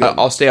 I'm gonna go good.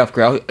 I'll stay off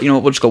great. You know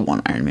what? We'll just go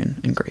one Iron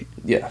Man and great.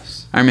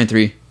 Yes. Iron Man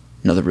 3,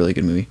 another really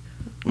good movie.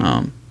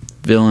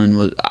 Villain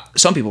was...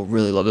 some people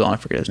really love Villain. I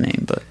forget his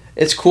name, but...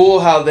 It's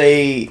cool how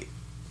they...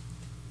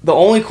 The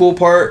only cool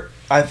part,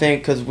 I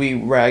think, because we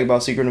rag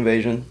about Secret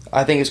Invasion,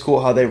 I think it's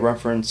cool how they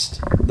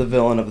referenced the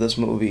villain of this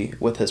movie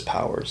with his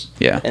powers.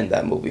 Yeah. In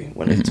that movie.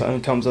 When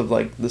it comes of,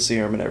 like, the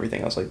serum and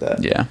everything else like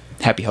that. Yeah.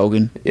 Happy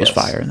Hogan was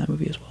fire in that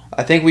movie as well.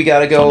 I think we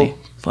gotta go...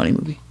 Funny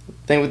movie.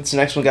 I think this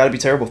next one got to be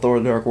terrible. Thor: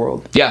 The Dark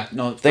World. Yeah,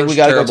 no. I think we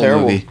got to go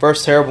terrible. Movie.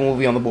 First terrible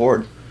movie on the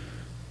board.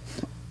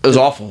 It was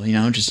awful,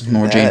 just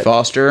more Jane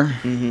Foster.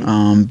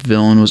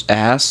 Villain was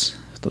ass.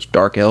 Those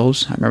dark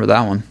elves. I remember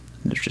that one.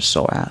 It was just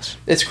so ass.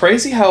 It's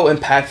crazy how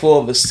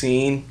impactful of a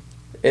scene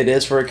it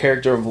is for a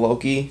character of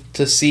Loki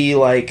to see,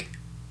 like,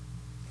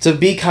 to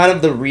be kind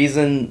of the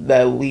reason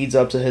that leads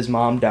up to his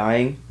mom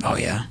dying. Oh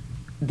yeah.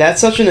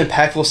 That's such an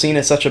impactful scene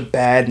in such a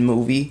bad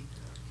movie.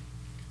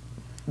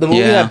 The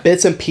movie had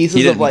bits and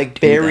pieces of like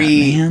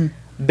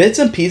bits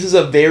and pieces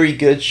of very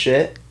good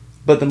shit,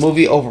 but the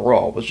movie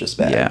overall was just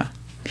bad. Yeah,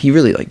 he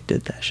really like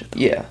did that shit. Though.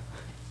 Yeah.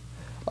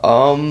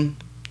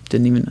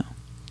 Didn't even know.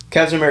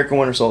 Captain America: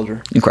 Winter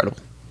Soldier. Incredible.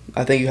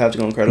 I think you have to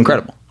go Incredible.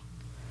 Incredible.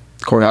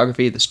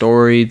 Choreography, the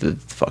story, the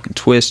fucking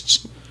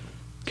twists,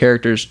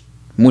 characters.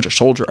 Winter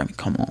Soldier. I mean,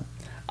 come on.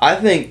 I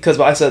think because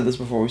I said this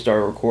before we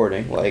started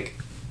recording. Like,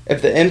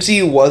 if the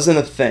MCU wasn't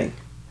a thing,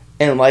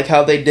 and like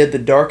how they did the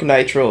Dark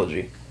Knight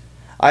trilogy.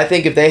 I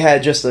think if they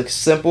had just a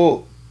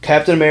simple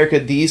Captain America,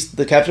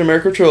 the Captain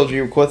America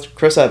trilogy with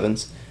Chris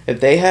Evans, if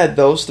they had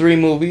those three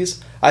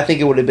movies, I think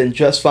it would have been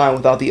just fine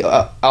without the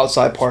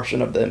outside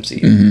portion of the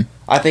MCU. Mm-hmm.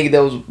 I think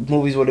those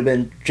movies would have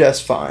been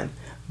just fine.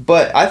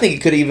 But I think it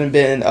could have even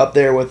been up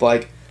there with,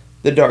 like,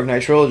 the Dark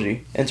Knight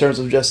trilogy in terms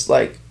of just,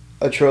 like,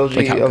 a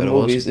trilogy of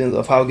movies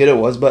of how good it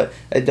was. But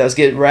it does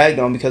get ragged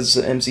on because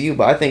it's an MCU.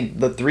 But I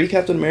think the three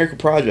Captain America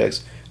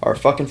projects are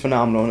fucking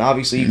phenomenal. And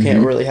obviously you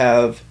can't really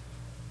have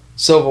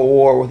Civil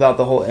War without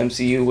the whole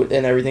MCU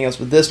and everything else.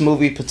 But this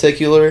movie in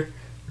particular,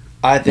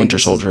 I think Winter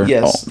Soldier.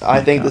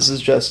 I think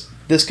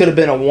this could have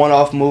been a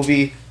one-off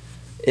movie,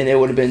 and it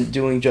would have been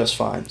doing just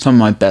fine. Some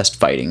of the best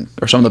fighting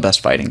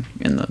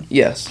in the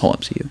whole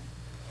MCU.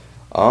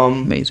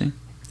 Amazing.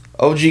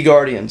 OG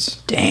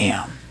Guardians.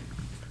 Damn,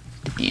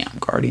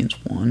 Guardians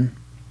 1.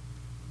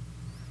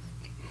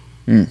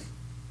 I'm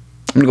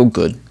gonna go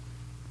good.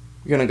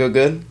 You're gonna go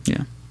good?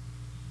 Yeah.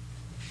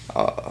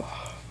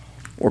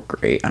 Or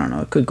great. I don't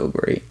know. It could go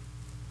great.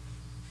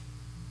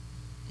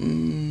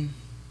 I'm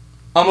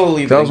gonna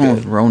leave that was one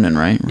with Ronan,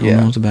 right?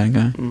 Ronan was a bad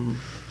guy. I'm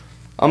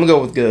gonna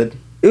go with good.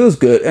 It was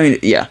good. I mean,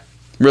 yeah,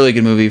 really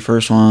good movie.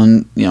 First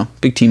one,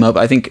 big team up.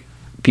 I think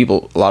a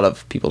lot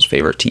of people's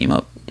favorite team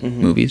up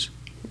movies.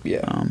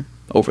 Yeah.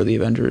 Over the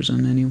Avengers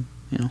and any,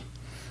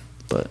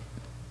 but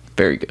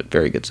very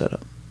good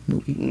setup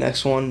movie.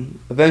 Next one,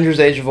 Avengers: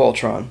 Age of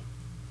Ultron.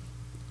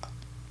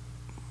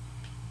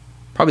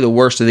 Probably the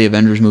worst of the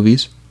Avengers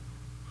movies.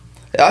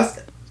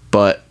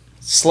 But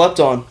slept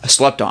on.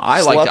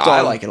 I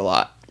like it a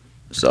lot.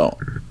 So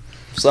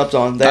slept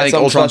on. I think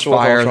Ultron's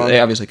fire. They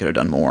obviously could have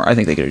done more. I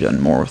think they could have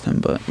done more with him,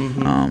 but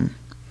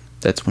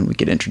that's when we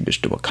get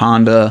introduced to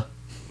Wakanda.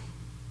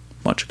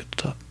 Bunch of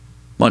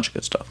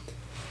good stuff.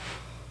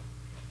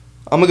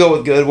 I'm gonna go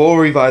with good. We'll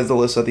revise the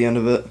list at the end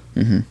of it.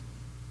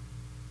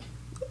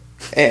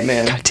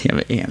 Ant-Man. God damn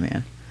it,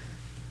 Ant-Man.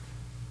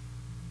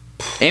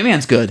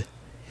 Ant-Man's good.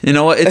 You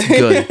know what? It's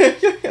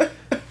good.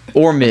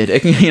 Or mid.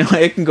 It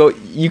can go.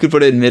 You could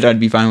put it in mid.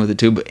 I'd be fine with it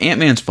too. But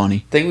Ant-Man's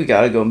funny. I think we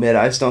gotta go mid.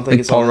 I just don't think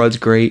it's Paul Rudd's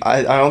great.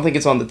 I don't think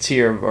it's on the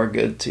tier of our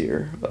good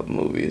tier of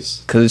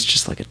movies. Because it's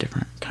just like a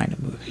different kind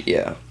of movie.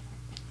 Yeah.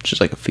 It's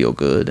just like a feel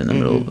good in the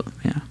middle of it.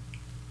 Yeah.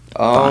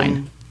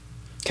 Fine.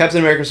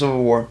 Captain America: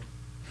 Civil War.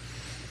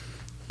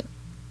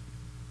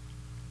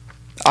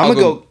 I'm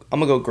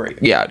gonna go great.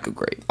 Yeah, I'd go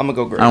great. I'm gonna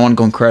go great. I don't want to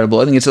go incredible.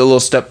 I think it's a little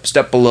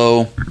step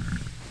below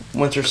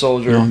Winter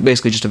Soldier.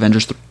 Basically just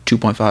Avengers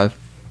 2.5.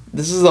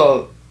 This is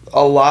a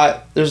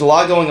lot. There's a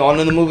lot going on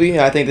in the movie.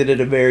 I think they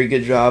did a very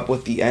good job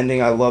with the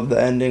ending. I love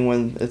the ending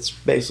when it's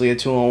basically a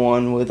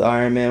 2-on-1 with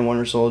Iron Man,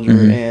 Winter Soldier,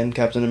 and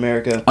Captain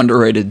America.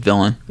 Underrated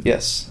villain.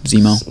 Yes.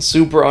 Zemo.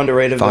 Super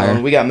underrated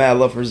villain. We got mad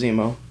love for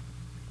Zemo.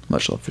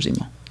 Much love for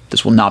Zemo.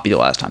 This will not be the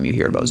last time you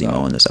hear about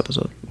Zemo in this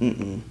episode.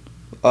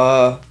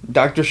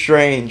 Doctor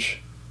Strange.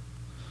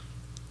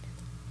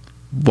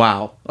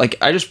 Wow. Like,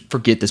 I just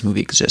forget this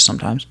movie exists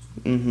sometimes.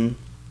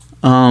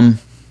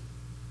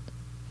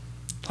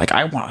 Like, like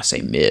I want to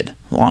say mid,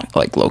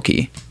 like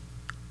Loki.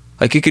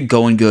 Like it could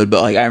go in good,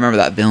 but like I remember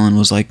that villain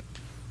was like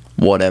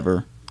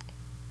whatever.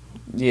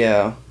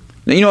 Yeah.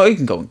 You know, it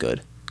can go in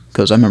good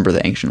because I remember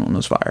the ancient one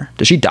was fire.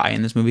 Does she die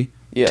in this movie?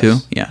 Yes. Too?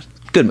 Yeah.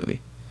 Good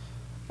movie.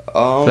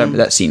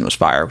 That scene was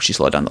fire. She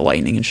slowed down the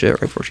lightning and shit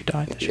right before she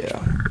died. That shit was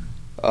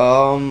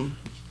fire.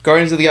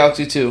 Guardians of the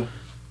Galaxy 2.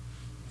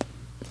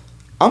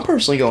 I'm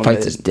personally going Fights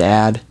mid. his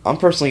dad. I'm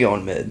personally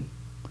going mid.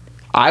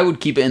 I would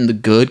keep it in the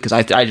good because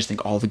I just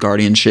think all the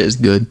Guardian shit is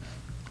good.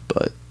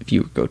 But if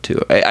you go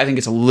to, I think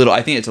it's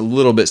a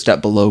little bit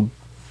step below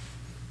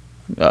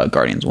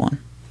Guardians 1.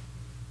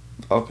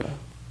 Okay.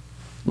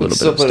 A little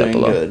still bit put step it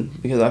in below.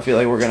 Good because I feel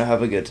like we're gonna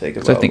have a good take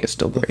about. I think it's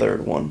still the great.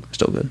 third one.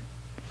 Still good.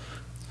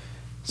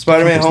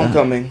 Spider-Man: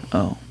 Homecoming.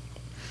 Oh,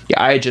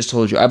 yeah. I just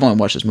told you I've only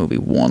watched this movie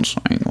once.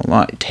 I ain't gonna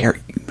lie.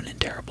 You've been in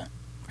terrible.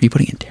 Are you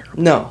putting in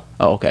terrible? No.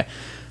 Oh, okay.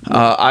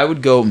 I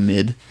would go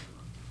mid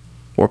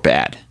or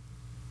bad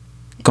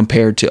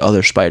compared to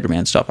other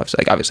Spider-Man stuff.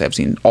 Obviously I've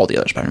seen all the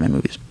other Spider-Man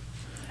movies,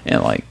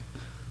 and like,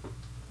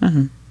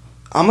 I'm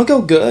gonna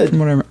go good.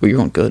 Whatever. Well, you're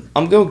going good.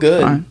 I'm gonna go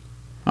good.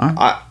 All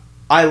right.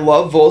 I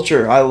love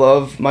Vulture. I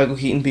love Michael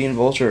Keaton being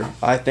Vulture.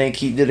 I think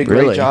he did a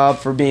great job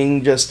for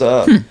being just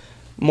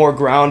more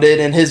grounded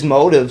in his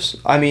motives.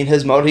 I mean,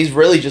 he's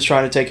really just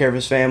trying to take care of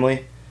his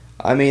family.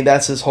 I mean,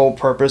 that's his whole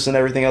purpose and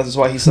everything else. That's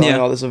why he's selling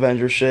all this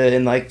Avengers shit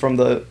and like from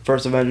the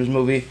first Avengers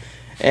movie.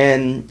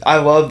 And I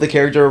love the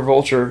character of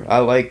Vulture. I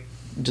like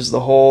just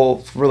the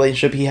whole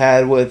relationship he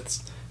had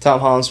with Tom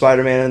Holland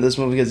Spider-Man in this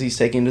movie because he's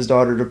taking his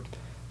daughter to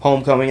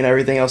Homecoming and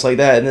everything else like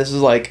that. And this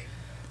is like...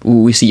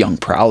 Ooh, we see young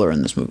Prowler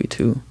in this movie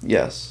too.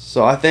 Yes.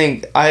 So I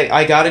think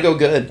I gotta go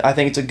good. I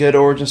think it's a good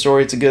origin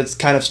story. It's a good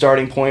kind of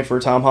starting point for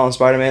Tom Holland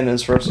Spider-Man in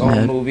his first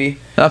own movie.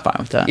 I'm fine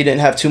with that. He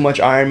didn't have too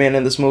much Iron Man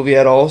in this movie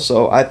at all,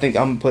 so I think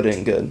I'm gonna put it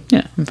in good.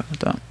 Yeah, I'm fine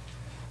with that.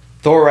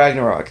 Thor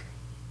Ragnarok.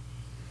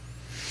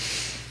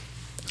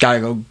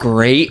 Gotta go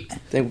great.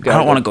 I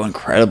don't want to go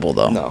incredible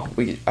though. No,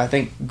 I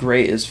think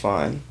great is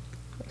fine.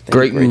 I think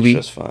great movie.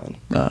 Just fine.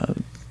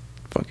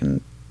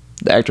 Fucking,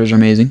 the actors are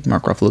amazing.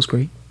 Mark Ruffalo's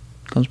great.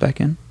 Comes back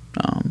in.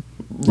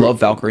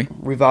 Love Valkyrie.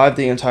 Revived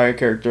the entire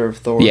character of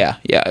Thor. Yeah,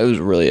 it was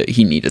really,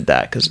 he needed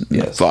that because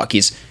fuck,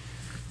 he's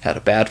had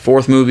a bad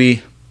fourth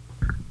movie.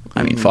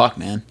 I mean, fuck,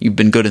 man, you've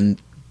been good in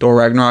Thor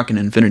Ragnarok and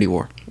Infinity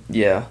War.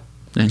 Yeah,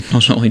 and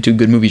those are the only two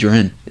good movies you're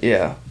in.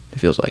 Yeah, it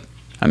feels like.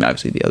 I mean,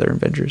 obviously the other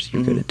Avengers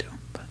you're good into.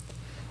 But.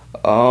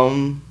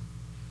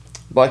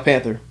 Black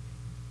Panther.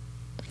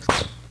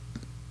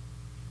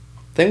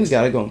 I think we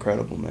gotta go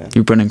Incredible, man.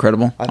 You put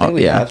Incredible? I think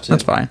we have to.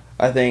 That's fine.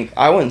 I think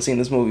I went and seen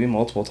this movie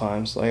multiple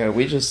times. Like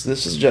this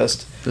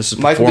is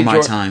Michael before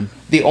my time.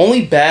 The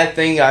only bad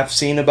thing I've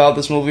seen about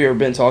this movie or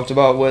been talked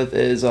about with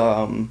is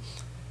kind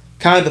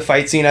of the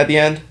fight scene at the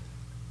end.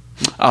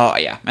 Oh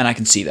yeah, and I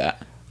can see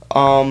that.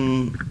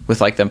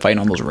 With like them fighting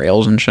on those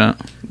rails and shit.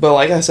 But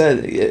like I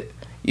said,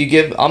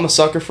 I'm a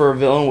sucker for a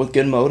villain with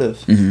good motive.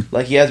 Mm-hmm.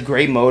 Like he has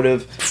great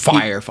motive.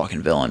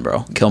 Fucking villain, bro.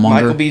 Killmonger.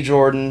 Michael B.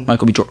 Jordan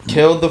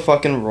killed the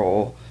fucking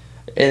role,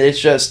 and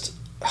it's just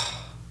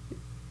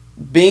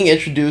being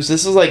introduced.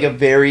 This is like a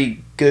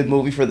very good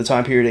movie for the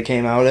time period it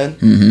came out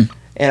in,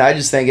 and I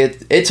just think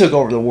it took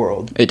over the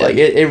world. It did. Like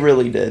it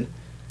really did.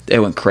 It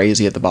went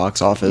crazy at the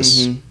box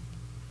office. Mm-hmm.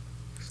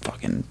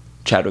 Fucking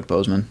Chadwick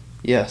Boseman.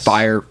 Yes.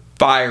 Fire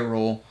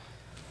role.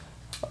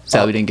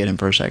 Sadly, we didn't get him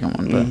for a second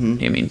one, but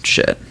I mean,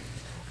 shit.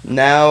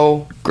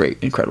 Now, great,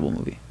 incredible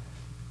movie.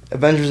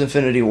 Avengers: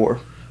 Infinity War.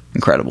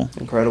 Incredible,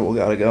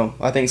 gotta go.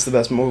 I think it's the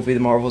best movie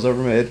the Marvel's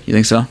ever made. You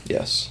think so?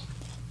 Yes.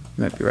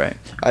 You might be right.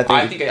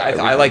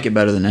 I like it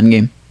better than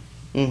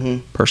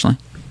Endgame. Personally,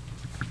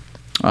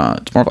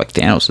 it's more like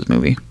Thanos'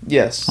 movie.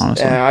 Yes,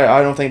 honestly, and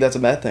I don't think that's a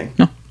bad thing.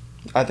 No,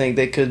 I think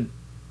they could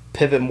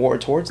pivot more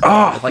towards that.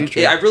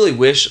 I really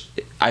wish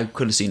I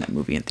could have seen that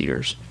movie in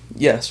theaters.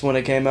 Yes, when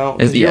it came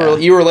out.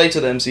 You were late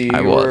to the MCU.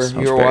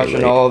 You were watching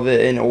late. All of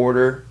it in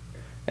order.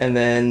 And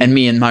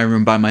me in my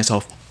room by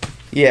myself.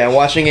 Yeah,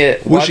 watching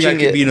it. Wishing I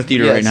could be in a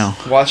theater right now.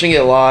 Watching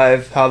it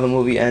live, how the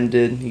movie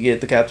ended. You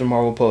get the Captain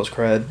Marvel post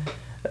cred.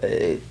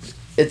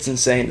 It's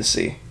insane to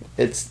see.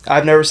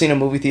 I've never seen a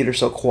movie theater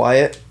so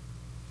quiet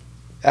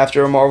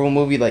after a Marvel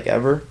movie like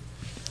ever.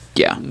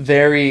 Yeah.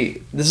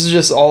 This is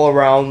just all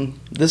around.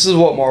 This is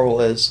what Marvel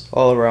is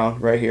all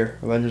around right here.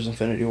 Avengers: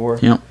 Infinity War.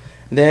 Yep.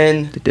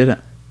 Then they did it.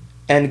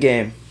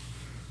 Endgame.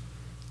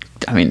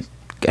 I mean,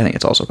 I think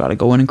it's also got to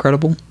go in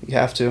Incredible. You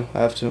have to.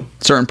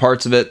 Certain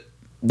parts of it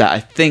that I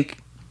think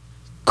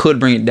could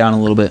bring it down a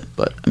little bit,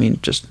 but I mean,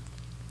 just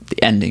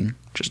the ending,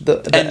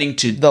 the ending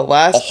to the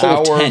last a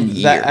whole hour. 10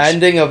 years. The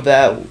ending of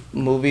that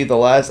movie, the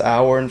last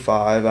hour and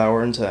 5,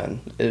 hour and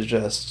 10, is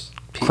just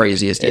peak.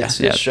 Craziest.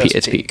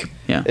 It's peak.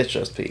 Yeah, it's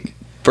just peak.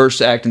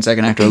 First act and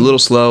second act are a little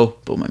slow,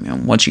 but I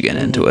mean, once you get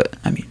into it,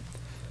 I mean,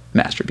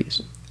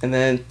 masterpiece. And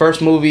then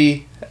first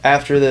movie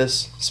after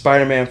this,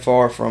 Spider-Man: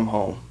 Far From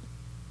Home.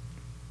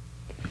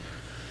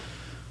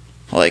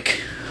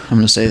 Like, I'm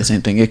gonna say the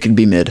same thing. It could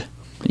be mid.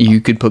 You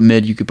could put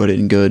mid. You could put it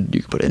in good.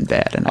 You could put it in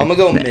bad. And I'm gonna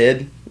go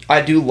mid.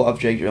 I do love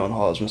Jake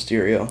Gyllenhaal as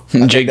Mysterio.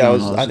 I think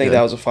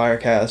that was a fire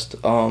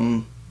cast.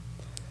 God,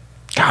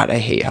 I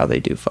hate how they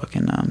do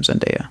fucking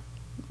Zendaya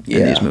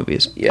in these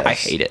movies. Yes. I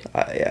hate it.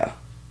 Yeah.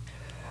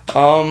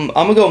 I'm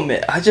gonna go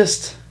mid. I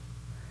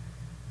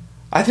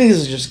think this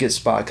is just a good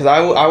spot because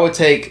I would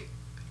take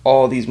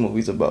all these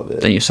movies above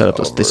it. Then you set up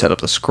they set up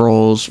the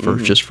scrolls for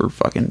just for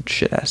fucking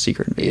shit ass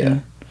secret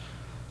invasion.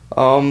 Yeah.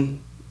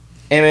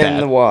 Ant-Man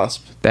and the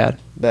Wasp. Bad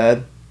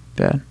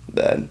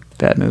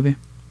movie.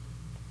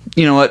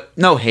 You know what?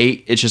 No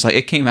hate. It's just like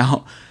it came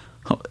out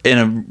in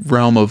a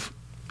realm of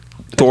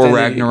Thor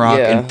Ragnarok,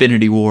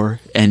 Infinity War,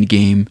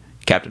 Endgame,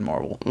 Captain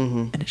Marvel,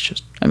 and it's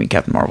just. I mean,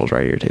 Captain Marvel's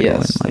right here too.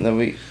 Yes, and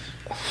then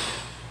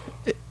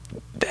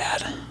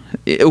bad.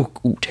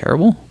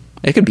 Terrible.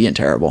 It could be in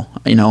terrible.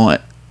 You know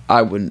what?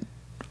 I wouldn't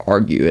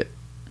argue it.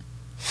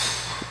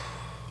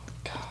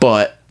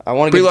 But I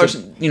want to Brie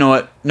Larson. You know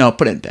what? No,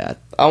 put it in bad.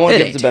 I want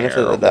to give the benefit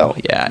of the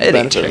doubt. Yeah, it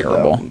ain't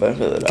terrible.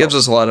 Gives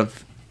us a lot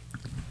of,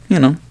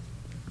 one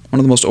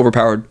of the most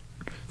overpowered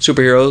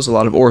superheroes. A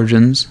lot of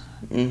origins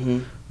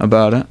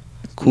about it.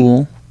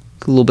 Cool.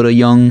 A little bit of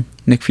young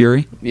Nick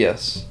Fury.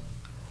 Yes.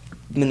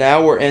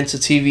 Now we're into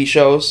TV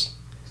shows.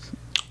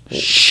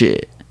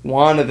 Shit.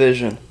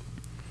 WandaVision.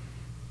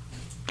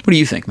 What do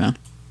you think, man?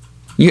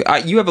 You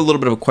have a little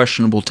bit of a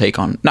questionable take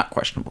on... Not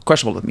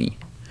questionable to me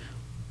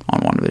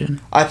on WandaVision.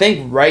 I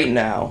think right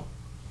now,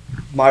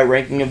 my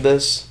ranking of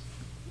this,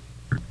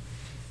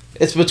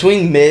 it's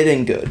between mid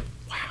and good.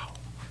 Wow.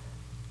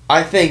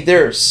 I think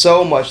there's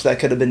so much that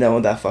could have been done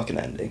with that fucking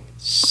ending.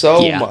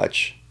 So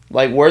much.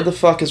 Like, where the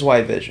fuck is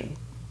White Vision?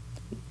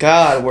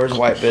 God, where's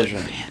White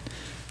Vision? Man.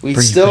 We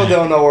still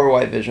don't know where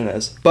White Vision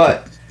is.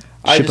 But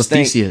I just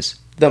think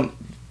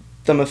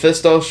the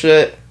Mephisto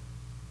shit...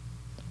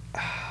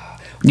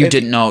 You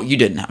didn't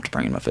have to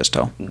bring in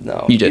Mephisto.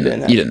 No, you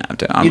didn't. You didn't have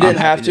to. You didn't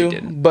have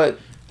to. But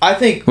I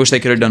think wish they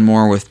could have done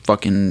more with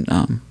fucking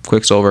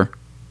Quicksilver,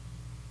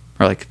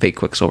 or like fake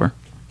Quicksilver.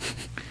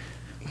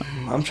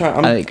 I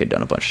think they could have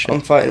done a bunch of shit. I'm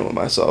fighting with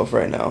myself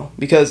right now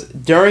because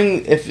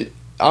if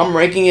I'm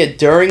ranking it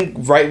during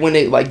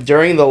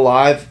the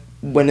live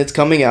when it's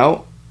coming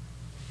out,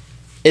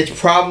 it's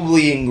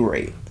probably in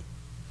great.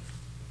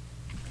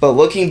 But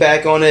looking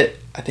back on it,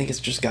 I think it's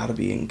just got to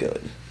be in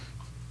good.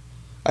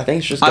 I think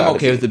it's just. I'm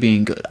okay with it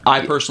being good.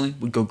 I personally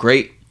would go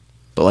great,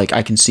 but like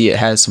I can see it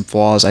has some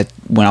flaws.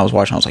 When I was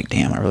watching, I was like,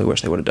 "Damn, I really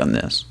wish they would have done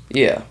this."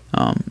 Yeah.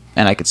 And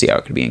I could see how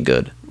it could be in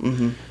good.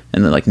 Mm-hmm.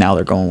 And then like now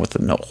they're going with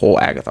the whole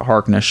Agatha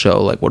Harkness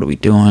show. Like, what are we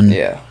doing?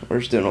 Yeah, we're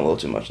just doing a little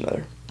too much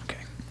there. Okay.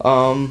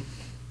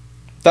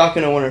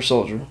 Falcon and Winter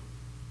Soldier.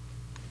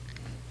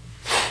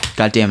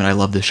 God damn it! I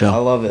love this show. I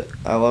love it.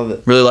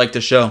 Really like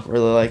this show.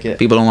 Really like it.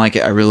 People don't like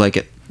it. I really like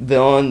it.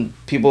 Villain.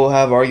 People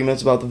have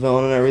arguments about the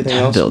villain and everything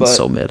else. The villain's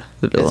so mid.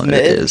 The villain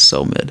is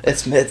so mid.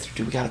 It's mid.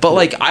 But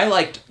like, I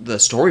liked the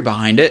story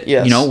behind it.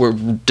 Yes. We're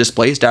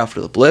displaced after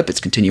the blip. It's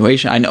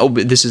continuation. I know,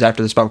 but this is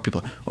after the spot where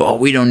people are, oh,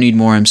 we don't need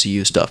more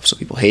MCU stuff. So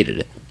people hated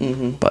it.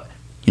 Mm-hmm. But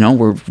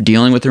we're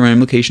dealing with the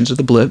ramifications of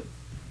the blip.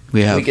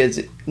 We have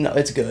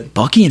it's good.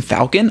 Bucky and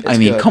Falcon. I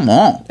mean, come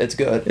on. It's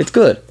good. It's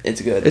good.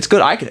 It's good. It's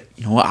good. I could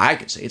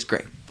say it's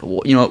great. But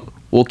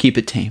we'll keep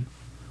it tame.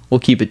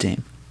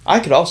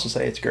 I could also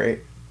say it's great.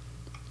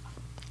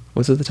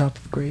 What's at the top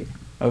of great?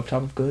 Oh,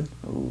 top of good?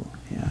 Oh,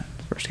 yeah.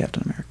 First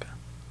Captain America.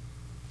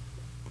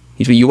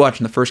 You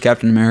watching the first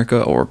Captain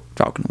America or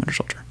Falcon and Winter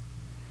Soldier?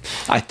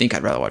 I think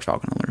I'd rather watch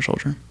Falcon and Winter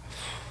Soldier.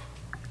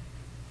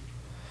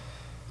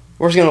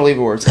 We're just going to leave it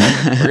where it's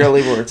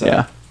at.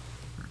 Yeah.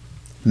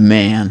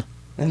 Man.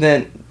 And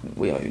then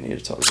we don't even need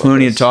to talk about it. We don't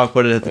need to talk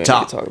about it at the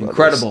top.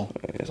 Incredible.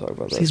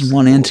 Season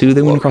 1 and 2,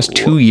 they went across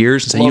 2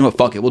 years and said, you know what,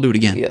 fuck it, we'll do it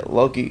again. Yeah,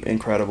 Loki,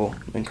 incredible.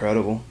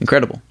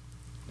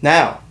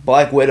 Now,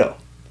 Black Widow.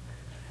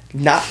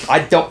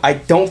 I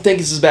don't think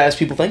it's as bad as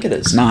people think it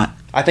is. It's not.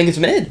 I think it's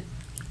mid.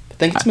 I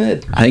think it's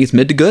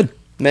mid to good.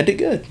 Mid to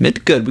good.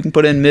 We can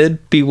put in mid.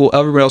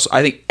 Everybody else.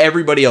 I think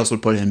everybody else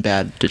would put in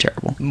bad to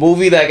terrible.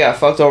 Movie that got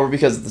fucked over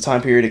because of the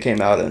time period it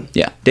came out in.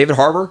 Yeah, David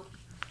Harbour.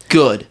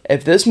 Good.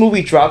 If this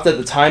movie dropped at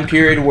the time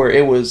period where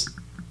it was,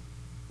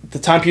 the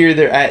time period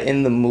they're at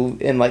in the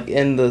movie, in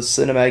the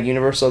cinematic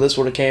universe, so this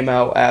would have came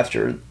out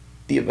after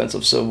the events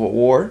of Civil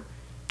War,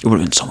 it would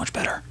have been so much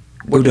better.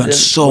 We've done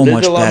so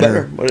much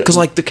better because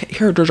like the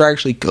characters are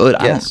actually good.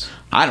 Yes.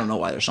 I don't know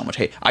why there's so much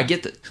hate. I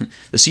get that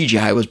the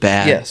CGI was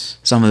bad. Yes,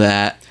 some of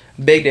that.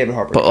 Big David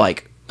Harbour. But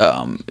like,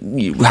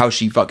 how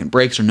she fucking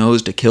breaks her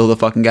nose to kill the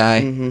fucking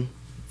guy. Mm-hmm.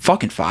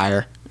 Fucking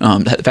fire.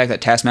 The fact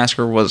that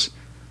Taskmaster was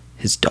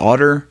his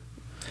daughter.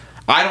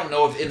 I don't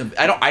know if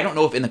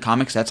in the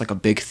comics that's like a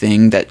big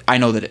thing. That I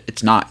know that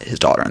it's not his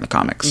daughter in the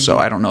comics. Mm-hmm. So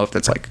I don't know if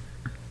that's like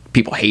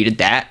people hated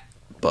that.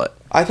 But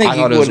I think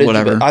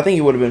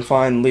he would have been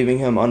fine leaving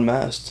him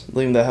unmasked,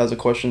 leaving that as a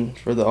question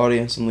for the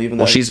audience, and leaving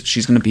that. Well,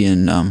 she's going to be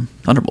in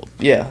Thunderbolt.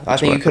 Yeah, I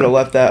think you could have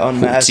left that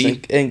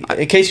unmasked. In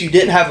case you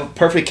didn't have a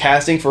perfect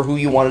casting for who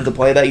you wanted to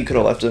play that, you could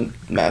have left a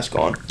mask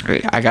on.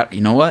 Great. You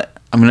know what?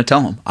 I'm going to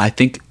tell him. I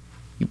think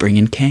you bring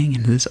in Kang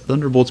into this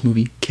Thunderbolts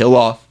movie, kill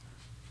off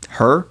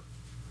her,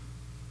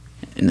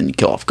 and then you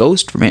kill off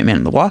Ghost from Ant-Man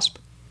and the Wasp,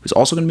 who's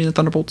also going to be in the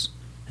Thunderbolts,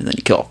 and then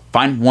you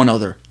find one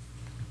other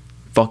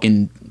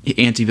fucking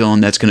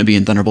anti-villain that's going to be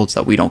in Thunderbolts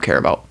that we don't care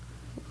about.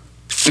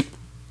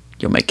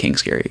 You'll make King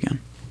scary again.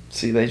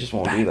 See, they just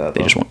won't do that.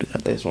 They just won't do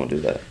that. They just won't do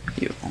that.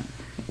 You.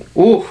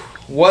 Ooh,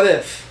 what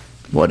if?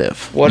 What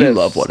if? What if?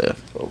 Love what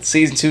if.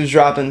 Season 2's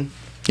dropping.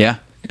 Yeah.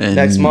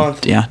 Next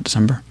month. Yeah,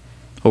 December.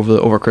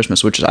 Over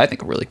Christmas, which is, I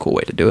think, a really cool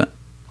way to do it.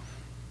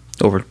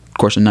 Over the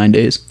course of 9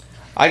 days.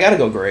 I gotta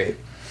go great.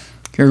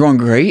 You're going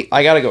great?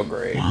 I gotta go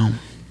great. Wow.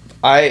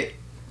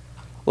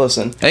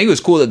 Listen. I think it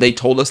was cool that they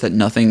told us that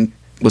nothing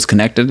was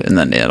connected, and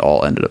then it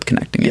all ended up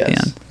connecting at the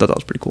end. I thought that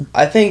was pretty cool.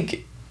 I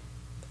think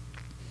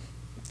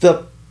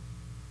the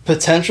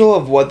potential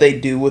of what they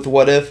do with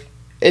What If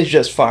is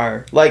just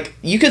fire. Like,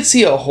 you could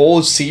see a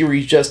whole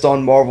series just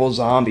on Marvel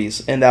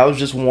Zombies, and that was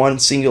just one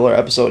singular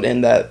episode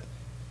in that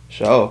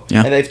show.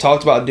 Yeah. And they've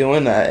talked about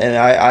doing that, and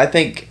I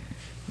think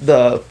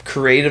the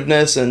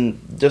creativeness and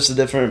just the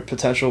different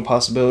potential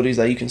possibilities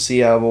that you can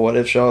see out of a What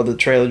If show. The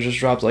trailer just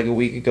dropped like a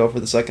week ago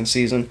for the second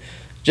season.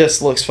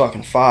 Just looks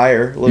fucking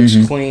fire. Looks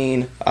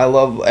clean. I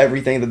love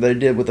everything that they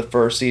did with the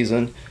first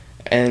season,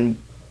 and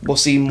we'll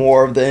see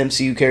more of the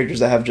MCU characters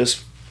that have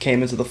just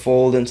came into the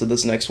fold into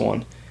this next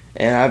one.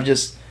 And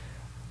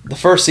the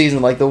first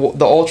season, like the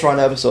Ultron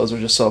episodes are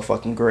just so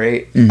fucking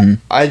great.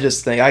 I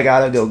just think I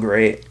gotta go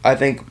great. I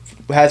think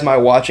has my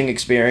watching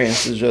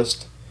experience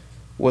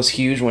was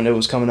huge when it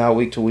was coming out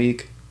week to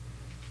week.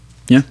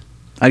 Yeah,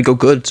 I'd go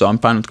good, so I'm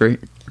fine with great.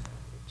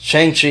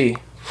 Shang-Chi.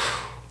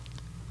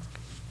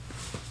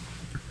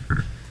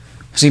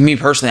 See, me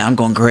personally, I'm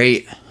going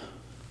great.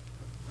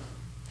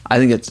 I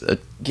think it's a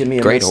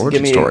great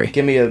origin story.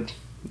 Give me a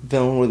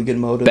villain with a good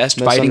motive. Best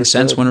fighting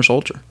since Winter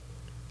Soldier.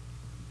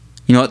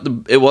 You know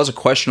what? It was a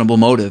questionable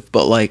motive,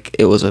 but like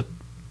it was a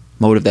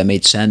motive that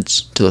made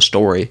sense to the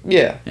story.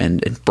 Yeah,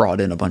 and it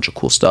brought in a bunch of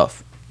cool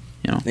stuff.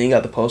 You know, then you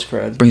got the post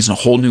cred. Brings in a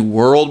whole new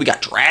world. We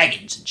got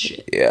dragons and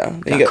shit. Yeah,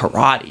 you got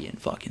karate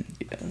and fucking.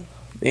 Yeah.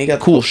 Then you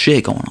got cool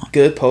shit going on.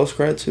 Good post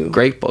cred too.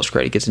 Great post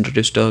cred. He gets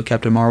introduced to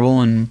Captain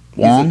Marvel and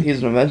Wong.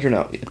 He's an Avenger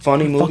now.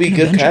 Funny movie,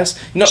 good Avenger. Cast.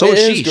 No, so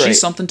is she. Great.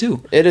 She's something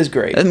too. It is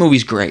great. That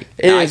movie's great.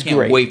 I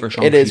can't wait for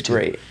Shang-Chi. It is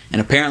great.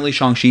 And apparently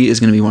Shang-Chi is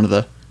going to be one of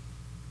the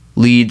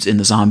leads in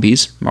the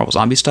zombies, Marvel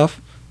zombie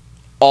stuff.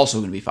 Also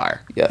going to be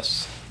fire.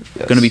 Yes.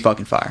 Going to be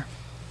fucking fire.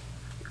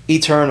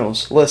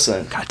 Eternals.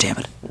 Listen. God damn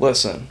it.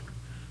 Listen.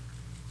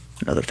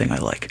 Another thing I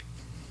like.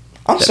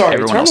 I'm sorry,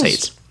 everyone Eternals else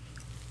hates.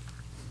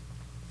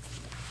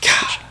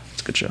 God,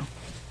 it's a good show.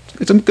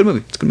 It's a good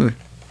movie. It's a good movie.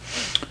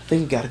 I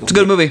think we gotta go. It's a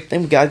good movie. I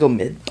think we gotta go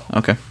mid.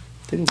 Okay.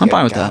 I'm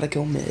fine with that. Gotta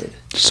go mid.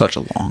 Such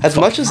a long. As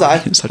much as I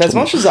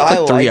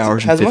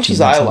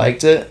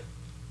liked it,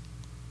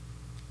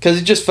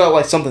 because it just felt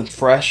like something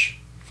fresh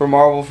for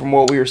Marvel from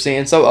what we were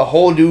seeing. So a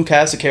whole new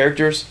cast of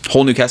characters.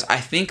 Whole new cast. I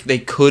think they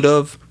could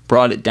have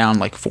brought it down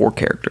like 4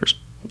 characters.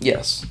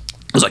 Yes.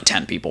 It was like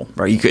 10 people,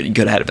 right? You could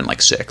have had it been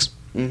like 6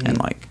 and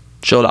like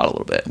chilled out a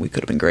little bit. We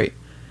could have been great.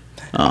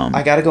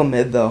 I gotta go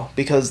mid though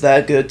because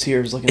that good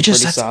tier is looking pretty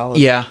solid.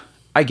 Yeah,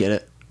 I get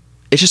it.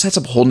 It just sets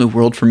up a whole new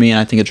world for me, and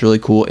I think it's really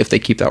cool if they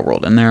keep that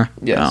world in there.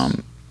 Yes.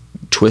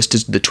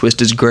 The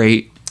twist is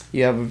great.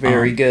 You have a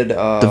very good.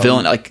 The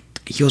villain, like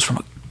he goes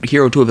from a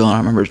hero to a villain. I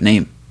don't remember his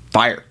name.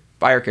 Fire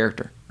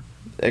character.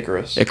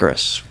 Icarus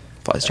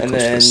flies too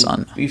close to the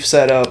sun. We've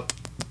set up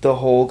the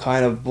whole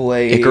kind of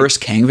Blade. Icarus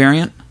Kang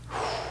variant.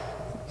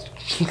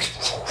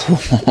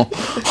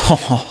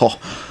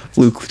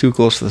 Flew too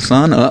close to the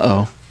sun.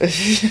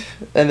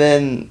 And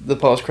then the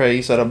post credit,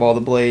 you set up all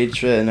the Blade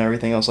shit and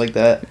everything else like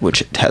that,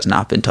 which has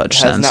not been touched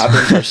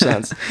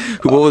since.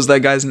 What was that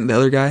guy's? The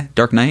other guy,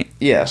 Dark Knight.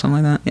 Yeah,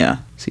 something like that. Yeah.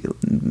 See,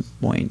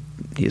 boy,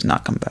 he has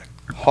not come back.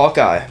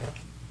 Hawkeye.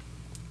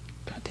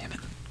 God damn it!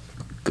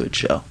 Good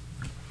show.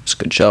 It's a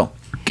good show.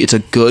 It's a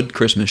good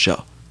Christmas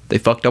show. They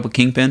fucked up with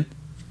Kingpin.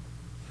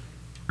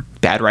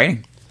 Bad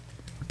writing,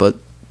 but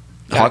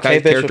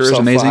Hawkeye's character is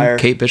amazing. Fire.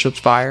 Kate Bishop's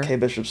fire. Kate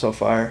Bishop's so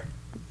fire.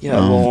 Yeah,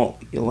 well,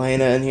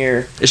 Elena in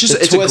here. It's just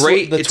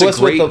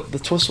the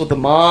twist with the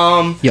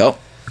mom. Yep,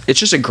 it's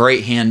just a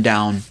great handing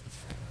down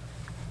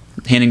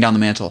the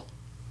mantle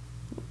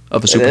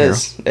of a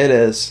superhero. It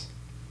is.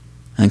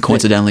 And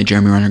coincidentally,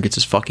 Jeremy Renner gets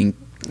his fucking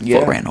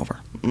foot ran over.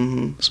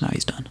 Mm-hmm. So now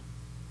he's done.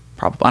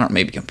 Probably. I don't know.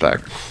 Maybe comes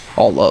back.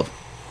 All love.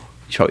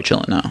 He's probably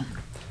chilling now.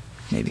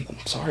 Maybe.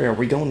 I'm sorry. Are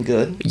we going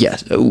good?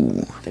 Yes.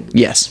 Oh.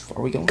 Yes.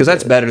 Are we going? Because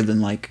that's better than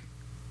like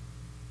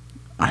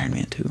Iron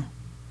Man 2.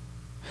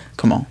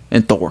 Come on.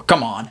 And Thor.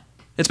 Come on.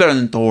 It's better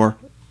than Thor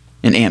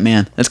and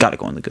Ant-Man. It's got to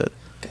go in the good.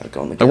 Gotta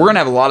go in the good. Like, we're going to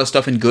have a lot of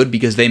stuff in good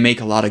because they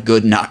make a lot of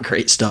good, not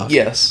great stuff.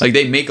 Yes. Like,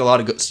 they make a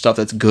lot of good stuff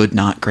that's good,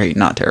 not great,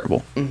 not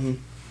terrible. Mm-hmm.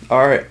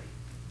 All right.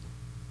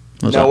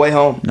 No Way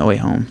Home. No Way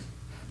Home.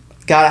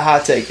 Got a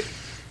hot take.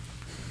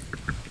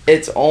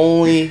 It's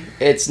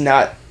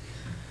not...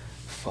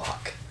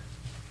 Fuck.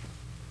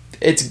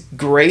 It's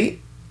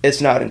great. It's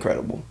not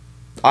incredible.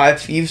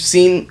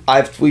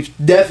 We've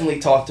definitely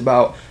talked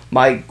about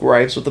my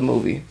gripes with the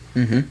movie.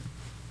 Mm-hmm.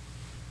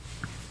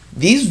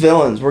 These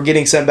villains were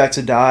getting sent back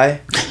to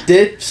die.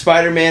 Did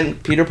Spider-Man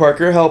Peter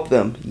Parker help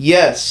them?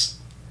 Yes.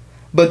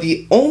 But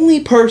the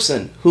only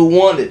person who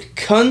wanted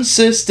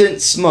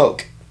consistent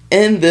smoke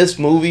in this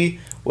movie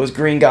was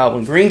Green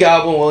Goblin. Green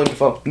Goblin, William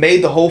Dafoe,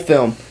 made the whole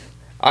film.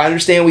 I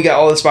understand we got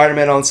all the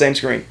Spider-Man on the same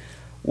screen.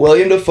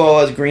 William Dafoe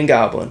as Green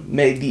Goblin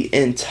made the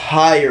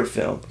entire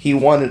film. He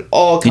wanted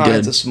all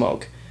kinds of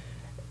smoke.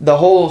 The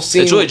whole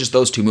scene... It's really just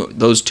those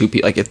two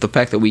people. Like, if the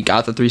fact that we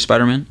got the 3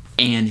 Spider-Men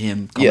and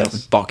him coming up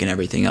and fucking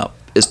everything up,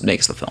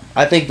 makes the film.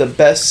 I think the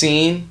best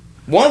scene...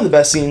 One of the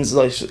best scenes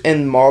like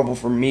in Marvel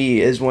for me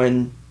is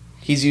when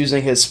he's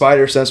using his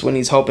spider sense when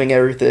he's helping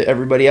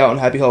everybody out in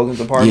Happy Hogan's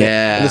apartment.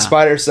 Yeah. And the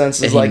spider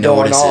sense is like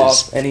going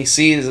off, and he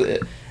sees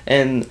it.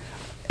 And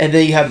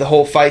then you have the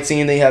whole fight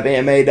scene, then you have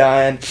Aunt May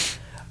dying.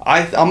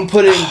 I'm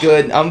putting in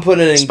good. I'm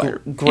putting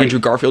in great. Andrew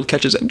Garfield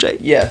catches MJ.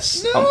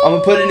 Yes. No. I'm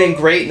going to put it in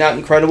great, not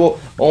incredible.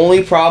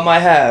 Only problem I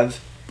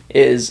have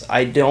is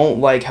I don't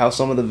like how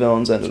some of the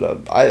villains ended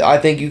up. I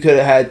think you could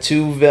have had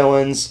 2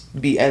 villains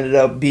ended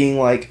up being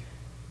like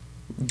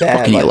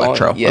bad. Fucking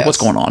Electro. Yes, like, what's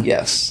going on?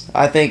 Yes.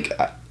 I think...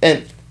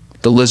 And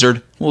the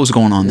Lizard. What was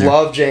going on there?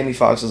 Love Jamie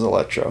Foxx as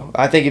Electro.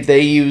 I think if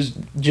they used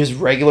just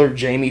regular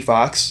Jamie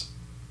Foxx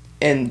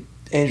in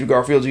Andrew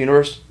Garfield's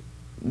universe,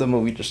 the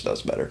movie just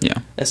does better. Yeah.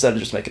 Instead of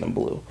just making them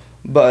blue.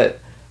 But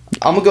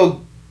I'm going to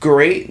go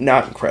great,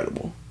 not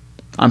incredible.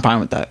 I'm fine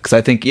with that. Because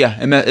I think,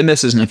 it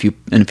misses in a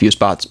few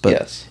spots.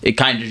 But it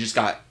kind of just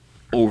got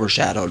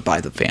overshadowed by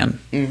the fan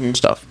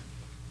stuff.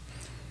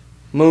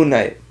 Moon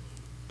Knight.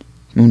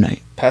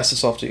 Pass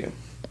this off to you.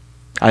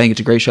 I think it's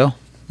a great show.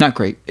 Not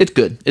great. It's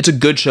good. It's a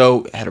good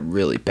show. It had a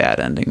really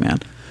bad ending, man.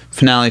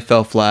 Finale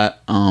fell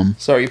flat.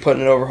 So are you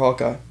putting it over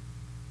Hawkeye?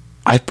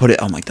 I put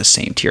it on like the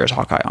same tier as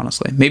Hawkeye,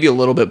 honestly. Maybe a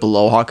little bit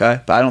below Hawkeye,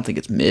 but I don't think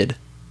it's mid.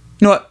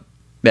 You know what?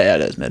 Yeah,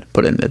 it is mid.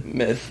 Put it in mid.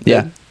 Mid.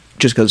 Yeah.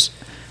 Just because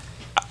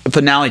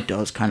finale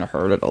does kind of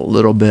hurt it a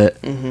little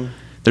bit. Mm-hmm.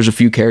 There's a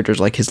few characters,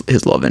 like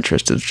his love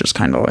interest is just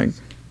kind of like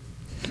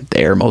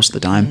there most of the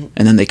time. Mm-hmm.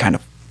 And then they kind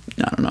of,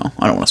 I don't know.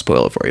 I don't want to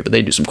spoil it for you, but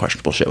they do some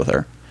questionable shit with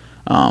her.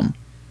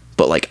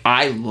 But like,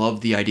 I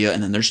love the idea.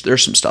 And then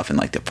there's some stuff in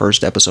like the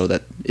first episode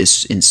that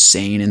is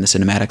insane in the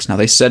cinematics. Now,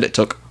 they said it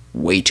took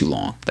way too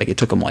long. Like, it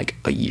took them like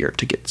a year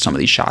to get some of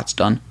these shots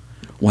done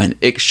when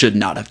it should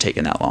not have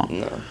taken that long.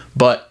 No.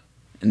 But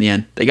in the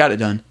end, they got it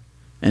done,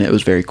 and it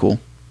was very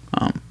cool.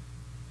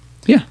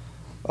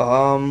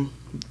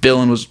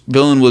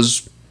 Villain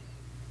was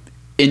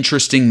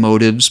interesting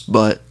motives,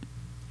 but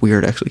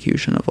weird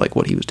execution of like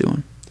what he was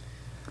doing.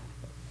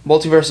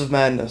 Multiverse of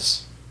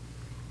Madness.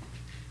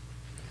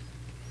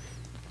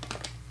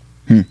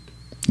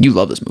 You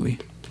love this movie,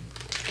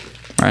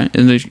 right?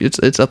 And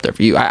it's up there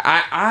for you.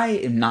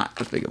 I am not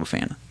as big of a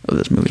fan of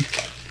this movie,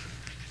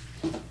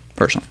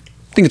 personally.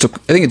 I think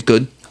it's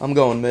good. I'm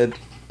going mid.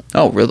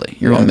 Oh, really?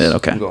 You're going mid?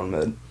 Okay. I'm going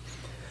mid.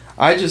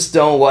 I just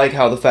don't like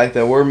how the fact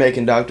that we're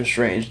making Doctor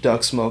Strange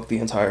duck smoke the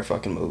entire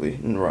fucking movie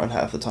and run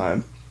half the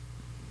time.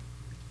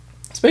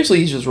 Especially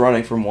he's just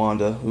running from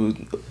Wanda, who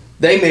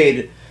they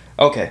made...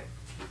 Okay.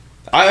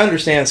 I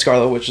understand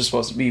Scarlet Witch is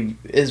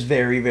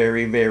very,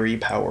 very, very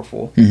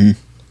powerful. Mm-hmm.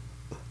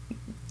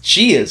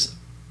 She is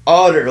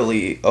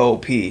utterly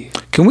OP.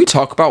 Can we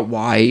talk about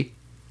why,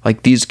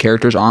 like, these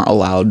characters aren't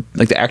allowed...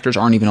 Like, the actors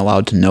aren't even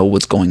allowed to know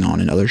what's going on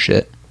in other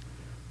shit?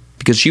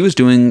 Because she was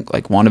doing,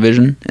 like,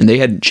 WandaVision,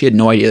 and she had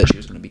no idea that she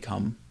was going to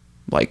become,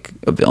 like,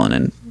 a villain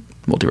in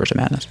Multiverse of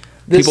Madness.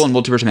 People in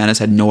Multiverse of Madness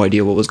had no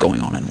idea what was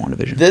going on in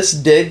WandaVision. This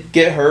did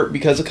get hurt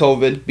because of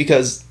COVID,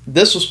 because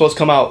this was supposed to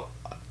come out,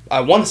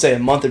 I want to say, a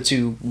month or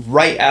two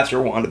right after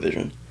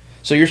WandaVision.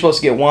 So you're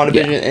supposed to get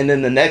WandaVision, and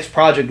then the next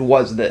project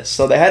was this.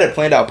 So they had it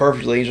planned out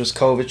perfectly. Just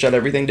COVID shut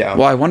everything down.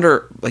 Well, I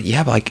wonder, like,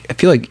 but like, I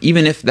feel like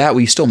even if that,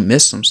 we still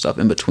missed some stuff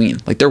in between.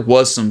 Like, there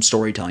was some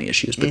storytelling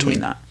issues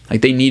between that.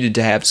 Like, they needed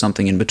to have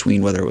something in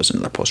between, whether it was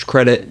another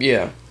post-credit,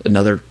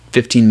 another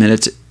 15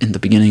 minutes in the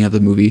beginning of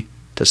the movie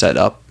to set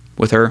up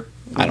with her.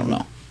 I don't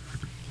know.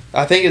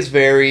 I think it's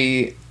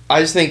very... I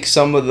just think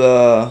some of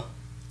the...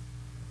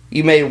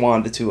 You made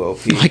Wanda too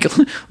OP. Like,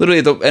 literally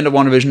at the end of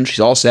WandaVision, she's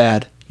all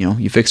sad. You know,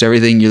 you fixed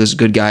everything. You're this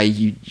good guy.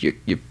 You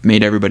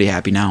made everybody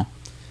happy now.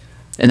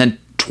 And then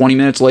 20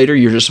 minutes later,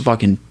 you're just a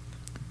fucking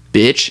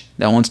bitch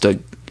that wants to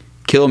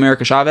kill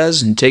America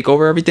Chavez and take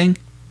over everything?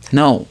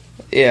 No.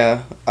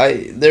 Yeah.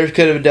 There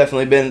could have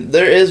definitely been...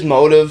 There is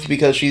motive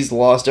because she's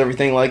lost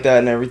everything like that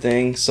and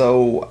everything.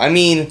 So, I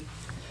mean...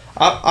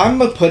 I'm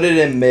going to put it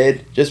in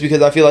mid just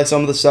because I feel like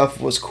some of the stuff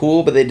was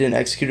cool, but they didn't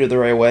execute it the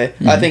right way.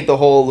 Mm-hmm. I think the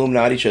whole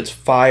Illuminati shit's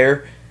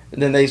fire.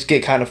 And then they just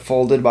get kind of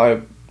folded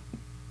by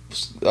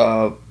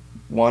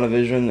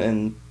WandaVision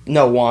and...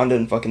 No, Wanda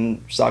and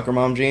fucking Soccer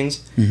Mom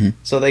jeans. Mm-hmm.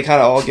 So they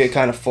kind of all get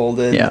kind of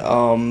folded.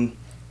 Yeah.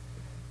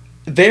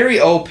 Very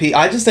OP.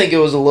 I just think it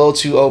was a little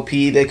too OP.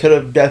 They could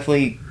have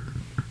definitely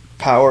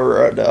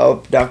powered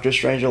up Doctor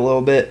Strange a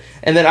little bit.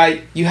 And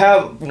then you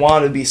have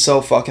Wanda be so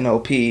fucking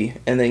OP,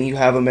 and then you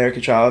have America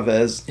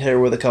Chavez hit her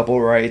with a couple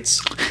of rights,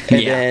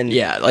 and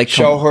then like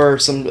show her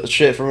some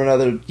shit from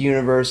another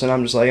universe, and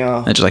I'm just like,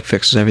 oh. It just like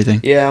fixes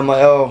everything. Yeah, I'm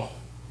like, oh.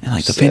 And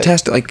like the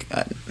Fantastic, like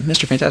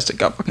Mr. Fantastic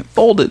got fucking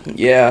folded.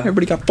 Yeah.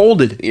 Everybody got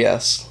folded.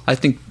 Yes. I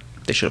think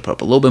they should have put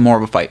up a little bit more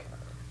of a fight.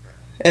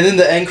 And then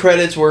the end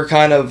credits were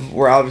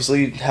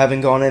obviously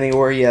haven't gone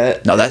anywhere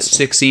yet. No, that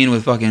sick scene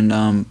with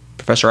fucking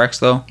Professor X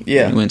though.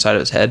 Yeah. He went inside of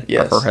his head.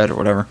 Yes. Or her head or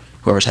whatever.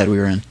 Whoever's head we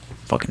were in.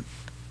 Fucking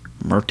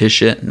murked his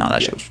shit. No,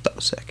 that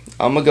was sick.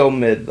 I'm gonna go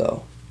mid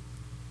though.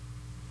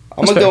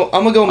 I'm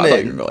gonna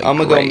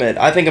go mid.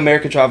 I think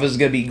America Chavez is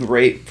gonna be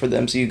great for the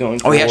MCU going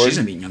forward. Oh yeah, she's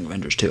gonna be in Young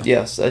Avengers too.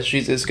 Yes,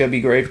 it's gonna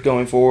be great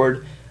going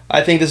forward.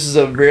 I think this is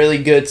a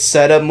really good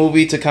setup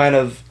movie to kind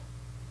of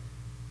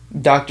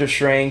Doctor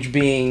Strange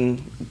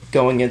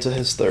going into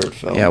his third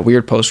film. Yeah,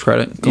 weird post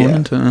credit going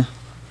into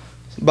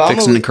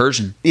fix an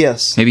incursion.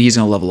 Yes, maybe he's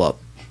gonna level up.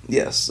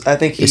 Yes, I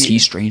think is he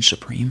Strange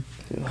Supreme?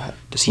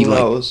 Does he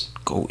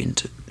go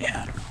into?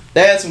 Yeah, I don't know.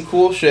 They had some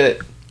cool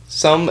shit.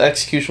 Some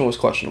execution was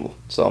questionable,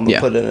 so I'm gonna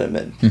put it in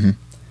mid. Mm-hmm.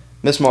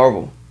 Miss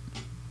Marvel.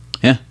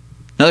 Yeah,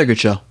 another good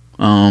show.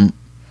 I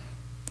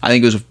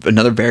think it was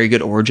another very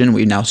good origin.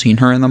 We've now seen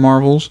her in the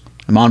Marvels.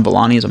 Iman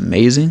Vellani is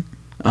amazing.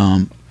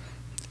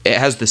 It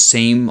has the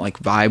same like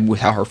vibe with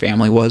how her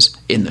family was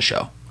in the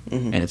show,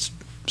 and it's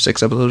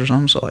 6 episodes or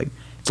something. So like,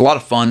 it's a lot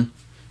of fun.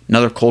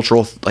 Another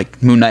cultural,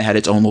 like Moon Knight had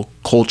its own little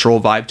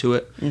cultural vibe to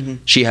it. Mm-hmm.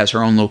 She has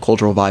her own little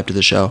cultural vibe to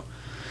the show.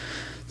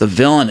 The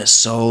villain is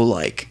so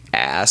like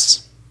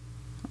ass.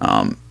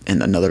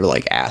 And another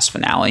like ass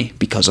finale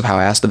because of how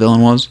ass the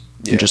villain was,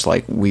 and just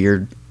like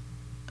weird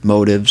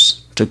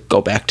motives to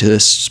go back to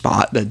this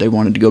spot that they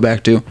wanted to go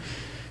back to.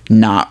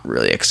 Not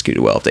really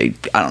executed well. I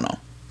don't know.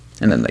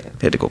 And then they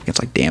had to go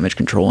against like damage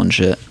control and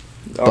shit.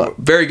 But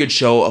very good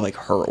show of like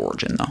her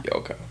origin though.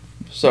 Okay.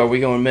 So are we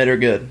going mid or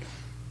good?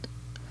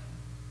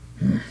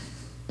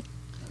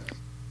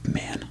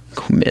 Man,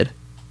 go mid.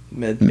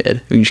 Mid. We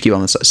can just keep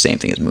on the same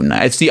thing as Moon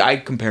Knight. I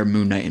compare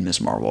Moon Knight and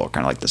Miss Marvel are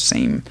kind of like the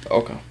same.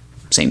 Okay.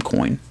 Same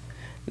coin.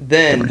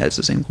 Then different heads,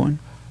 the same coin.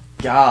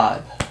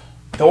 God,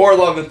 Thor: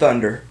 Love and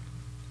Thunder.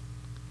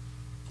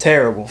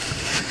 Terrible.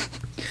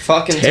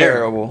 Fucking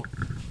terrible.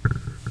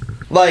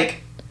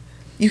 Like,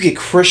 you get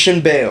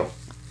Christian Bale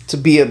to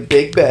be a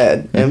big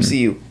bad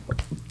MCU,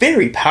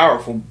 very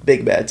powerful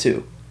big bad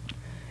too,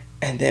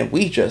 and then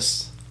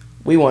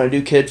we want to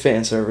do kid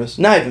fan service.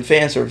 Not even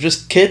fan service,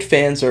 just kid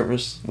fan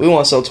service. We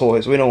want to sell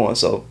toys. We don't want to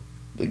sell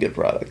the good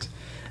products.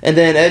 And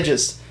then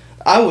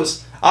I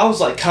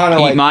was like kind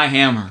of like... Eat my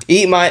hammer.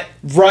 Eat my...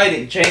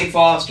 Writing, Jane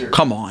Foster.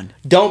 Come on.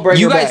 Don't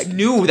bring her back. You guys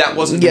knew that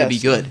wasn't going to be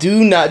good.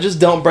 Do not... Just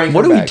don't bring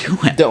her back. What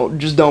are we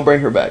doing? Don't bring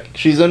her back.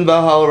 She's in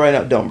Valhalla right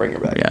now. Don't bring her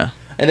back. Yeah.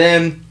 And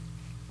then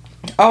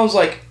I was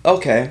like,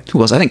 okay. Who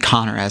was? I think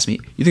Connor asked me,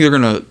 you think they're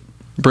going to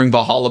bring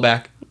Valhalla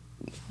back?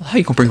 How are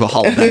you going to bring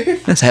Valhalla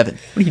back? That's heaven.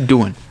 What are you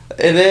doing?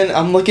 And then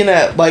I'm looking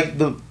at like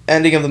the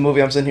ending of the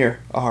movie. I'm sitting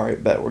here. All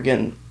right, bet we're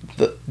getting...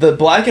 The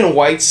black and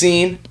white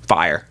scene...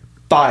 Fire.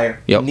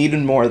 Yep. Needed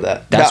more of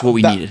that. That's what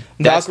we needed.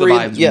 That's the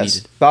vibes we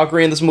needed.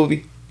 Valkyrie in this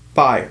movie,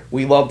 fire.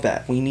 We love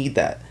that. We need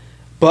that.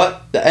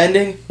 But the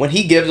ending, when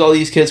he gives all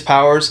these kids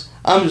powers,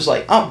 I'm just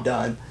like, I'm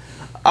done.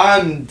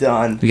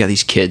 We got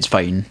these kids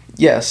fighting.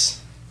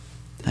 Yes.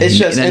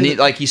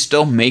 He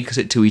still makes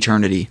it to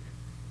eternity.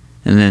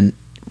 And then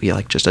we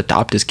like just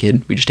adopt his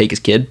kid. We just take his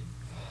kid.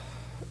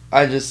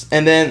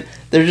 And then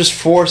they're just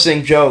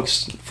forcing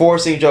jokes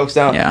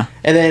down. Yeah.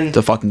 And then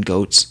the fucking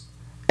goats.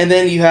 And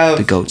then you have...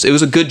 The goats. It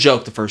was a good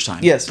joke the first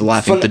time. Yes. The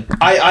laughing.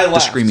 I laughed. The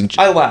screaming.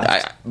 I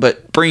laughed.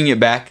 But bringing it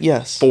back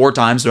 4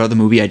 times throughout the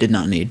movie, I did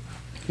not need.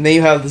 And then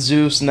you have the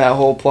Zeus and that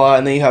whole plot,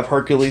 and then you have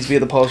Hercules via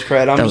the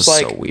post-credit. That was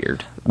so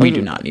weird. We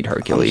do not need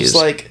Hercules. I'm just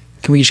like...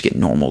 Can we just get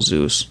normal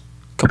Zeus?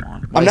 Come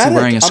on. Why is he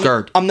wearing a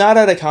skirt? I'm not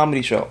at a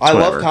comedy show. I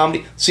love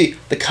comedy. See,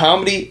 the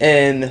comedy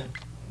in...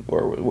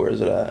 Where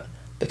is it at?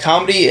 The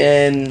comedy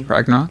in...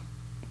 Ragnarok?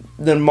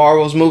 The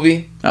Marvel's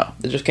movie that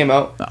just came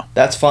out.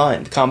 That's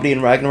fine. The comedy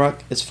in Ragnarok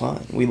is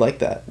fine. We like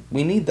that.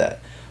 We need that.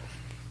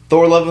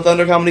 Thor: Love and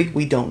Thunder comedy,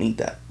 we don't need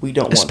that. We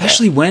don't want that.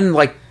 Especially when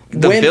like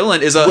the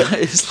villain is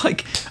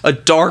like a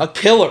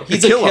killer.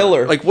 He's a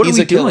killer. Like what are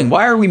we doing?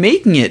 Why are we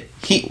making it?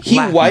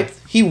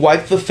 He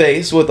wiped the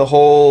face with the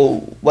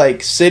whole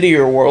like city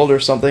or world or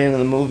something in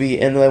the movie,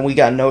 and then we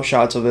got no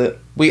shots of it.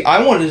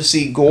 I wanted to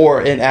see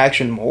gore in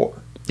action more.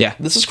 Yeah,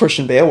 this is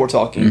Christian Bale we're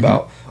talking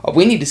about.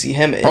 We need to see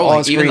him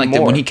on screen even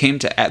more. When he came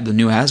to the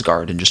new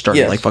Asgard and just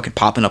started like fucking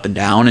popping up and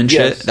down and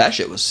shit. That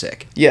shit was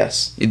sick.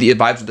 Yes, the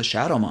vibes with the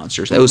shadow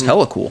monsters. That was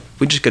hella cool.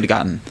 We just could have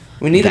gotten.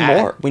 We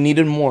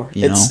needed more.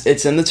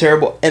 It's in the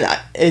terrible, and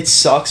it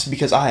sucks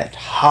because I had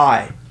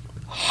high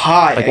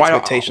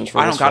expectations for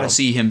this. I don't gotta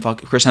see him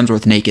Chris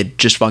Hemsworth naked,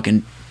 just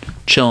fucking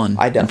chilling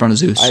in front of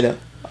Zeus. I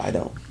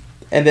don't.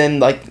 And then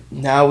like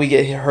now we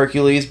get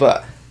Hercules,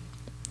 but.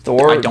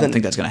 Thor. I don't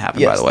think that's going to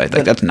happen, by the way.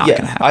 That's not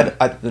going to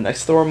happen. The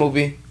next Thor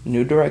movie,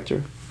 new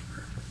director.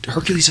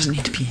 Hercules doesn't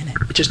need to be in it.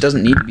 It just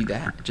doesn't need to be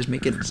that. Just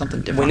make it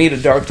something different. We need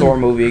a dark Thor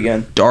movie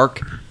again.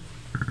 Dark?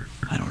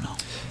 I don't know.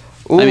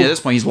 Ooh. I mean, at this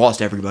point, he's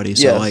lost everybody,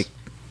 so, like,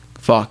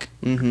 fuck.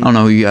 Mm-hmm. I don't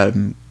know who you got.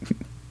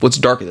 What's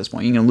dark at this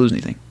point? You ain't going to lose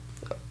anything.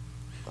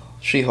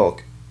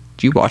 She-Hulk.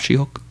 Did you watch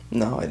She-Hulk?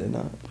 No, I did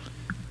not.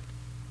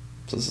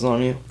 So this is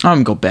on you. I'm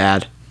gonna go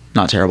bad,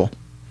 not terrible.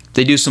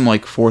 They do some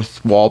like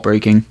fourth wall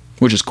breaking,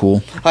 which is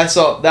cool. I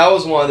saw that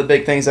was one of the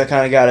big things that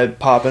kind of got it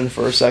popping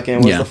for a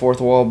second was the fourth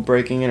wall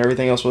breaking and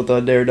everything else with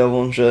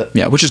Daredevil and shit.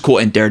 Yeah, which is cool,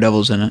 and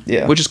Daredevil's in it.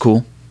 Yeah, which is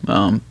cool.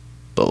 But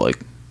like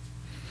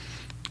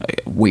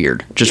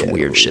weird, just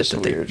weird shit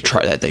that they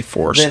try that they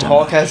forced. Then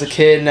Hulk has a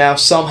kid now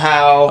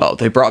somehow. Oh,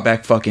 they brought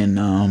back fucking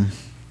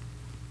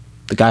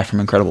the guy from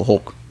Incredible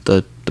Hulk,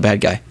 the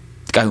bad guy,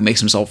 the guy who makes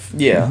himself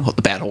the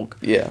Bad Hulk.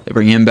 Yeah, they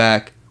bring him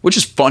back, which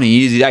is funny.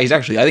 He's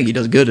actually, I think he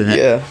does good in it.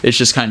 Yeah, it's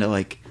just kind of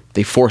like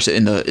they force it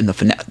in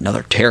the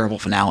another terrible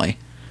finale,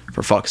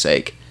 for fuck's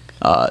sake.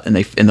 And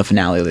they in the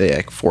finale they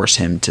like force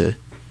him to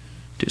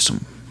do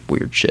some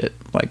weird shit,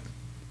 like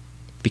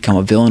become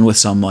a villain with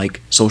some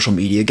like social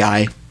media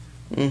guy.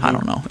 Mm-hmm. I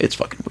don't know. It's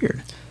fucking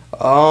weird.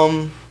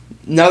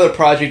 Another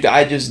project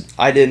I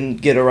didn't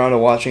get around to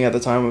watching at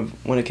the time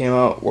of when it came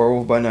out,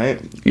 Werewolf by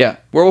Night. Yeah,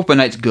 Werewolf by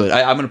Night's good.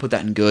 I'm gonna put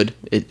that in good.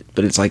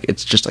 But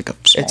it's just like a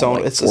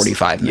small, it's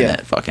 45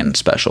 minute fucking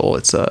special.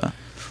 It's a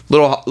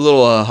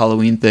little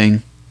Halloween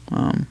thing.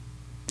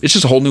 It's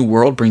just a whole new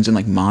world. Brings in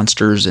like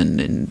monsters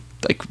and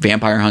like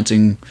vampire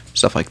hunting,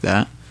 stuff like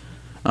that.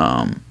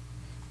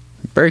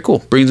 Very cool.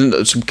 Brings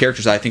in some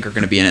characters I think are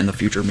going to be in it in the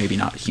future. Maybe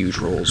not huge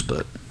roles,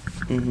 but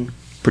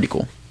pretty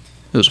cool.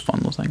 It was a fun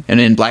little thing. And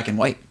in black and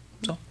white.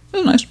 So, it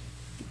was nice.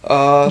 It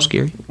was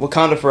scary.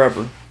 Wakanda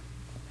Forever.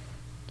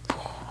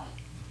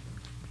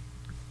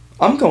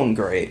 I'm going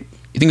great.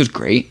 You think it was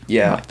great?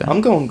 Yeah, like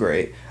I'm going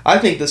great. I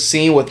think the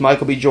scene with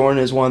Michael B.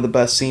 Jordan is one of the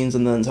best scenes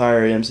in the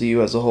entire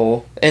MCU as a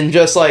whole. And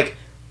just like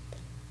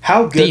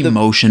how good the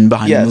emotion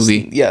behind the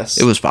movie. Yes.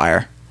 It was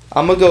fire.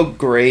 I'm going to go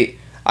great.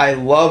 I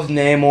loved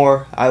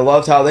Namor. I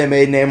loved how they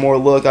made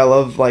Namor look. I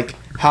love like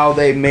how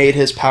they made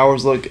his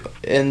powers look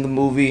in the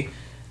movie.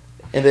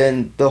 And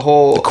then the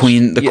whole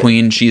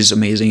Queen, she's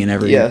amazing in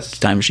every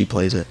time she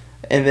plays it.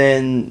 And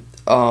then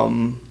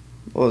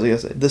what was I gonna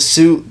say? The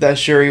suit that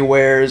Shuri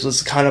wears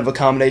was kind of a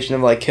combination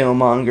of like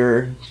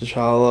Killmonger,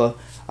 T'Challa.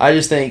 I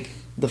just think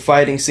the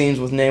fighting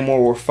scenes with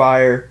Namor were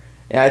fire,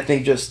 and I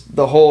think just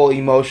the whole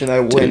emotion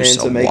that went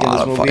into making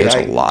this movie. There's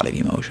a lot of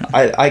emotion.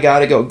 I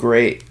gotta go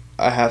great.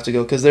 I have to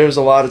go because there's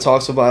a lot of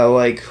talks about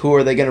like who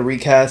are they gonna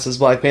recast as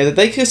Black Panther.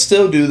 They could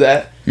still do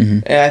that,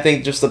 and I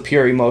think just the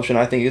pure emotion.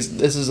 I think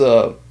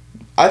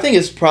I think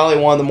it's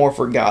probably one of the more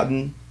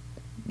forgotten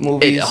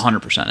movies. It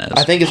 100% is.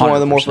 I think it's 100%. One of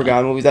the more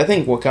forgotten movies. I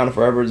think Wakanda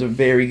Forever is a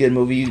very good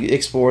movie. You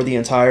explore the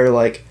entire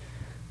like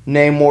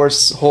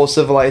Namor's whole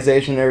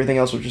civilization and everything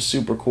else, which is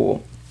super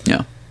cool.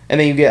 Yeah. And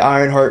then you get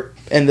Ironheart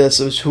in this,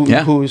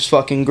 who's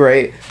fucking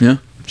great. Yeah,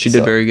 she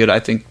did very good. I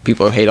think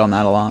people hate on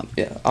that a lot.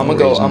 Yeah, I'm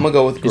gonna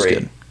go with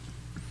great.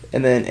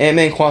 And then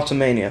Ant-Man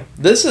Quantumania.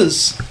 This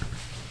is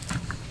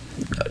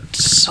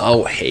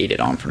so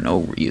hated on for no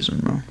reason,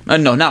 bro.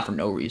 No, not for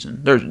no reason.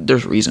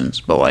 There's reasons,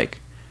 but like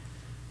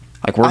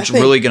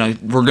we're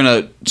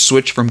gonna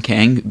switch from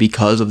Kang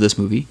because of this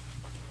movie.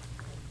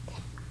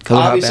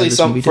 Obviously,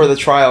 some for the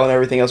trial and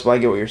everything else. But I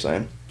get what you're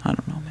saying. I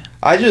don't know, man.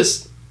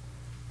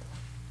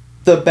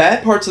 The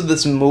bad parts of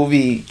this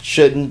movie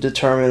shouldn't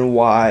determine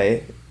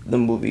why the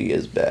movie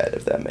is bad,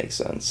 if that makes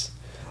sense.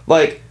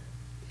 Like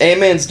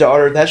Ant-Man's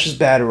daughter, that's just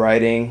bad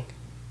writing.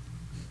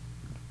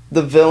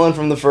 The villain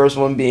from the first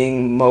one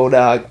being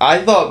MODOK.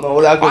 I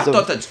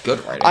thought that's good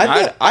writing.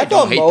 I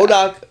thought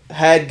MODOK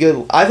had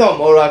good. I thought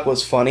MODOK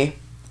was funny,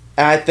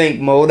 and I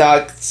think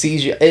MODOK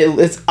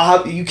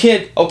CGI. You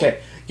can't. Okay,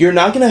 you're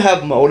not gonna have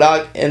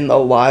MODOK in a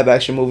live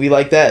action movie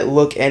like that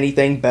look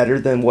anything better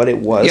than what it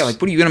was. Yeah,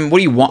 like what do you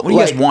want? What do you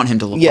guys want him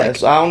to look like?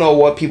 Yes, I don't know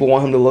what people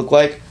want him to look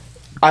like.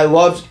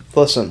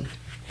 Listen,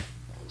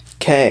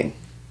 Kang.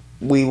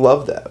 We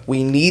love that.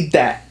 We need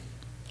that.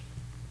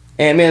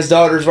 Ant-Man's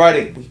daughter's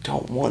writing. We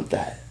don't want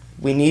that.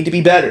 We need to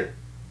be better.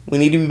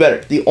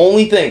 The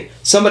only thing,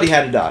 somebody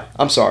had to die.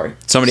 I'm sorry.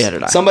 Somebody had to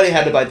die. Somebody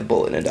had to bite the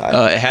bullet and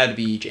die. It had to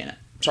be Janet.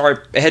 Sorry,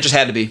 it just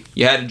had to be.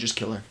 You had to just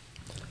kill her.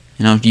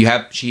 You know, he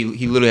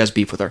literally has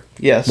beef with her.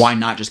 Yes. Why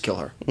not just kill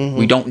her? Mm-hmm.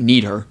 We don't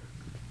need her.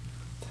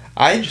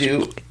 I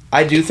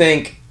do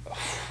think.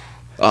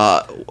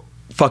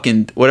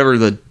 Fucking whatever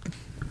the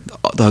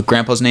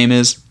grandpa's name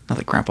is. Not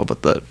the grandpa,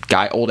 but the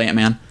guy, old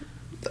Ant-Man.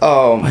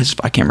 I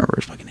can't remember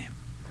his fucking name.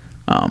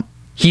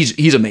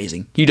 He's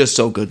amazing. He does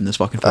so good in this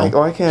fucking film.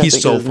 I can't He's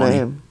think so of his funny.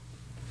 name.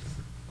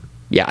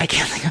 Yeah, I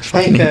can't think of his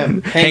fucking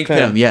name. Hank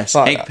Pym. Yes,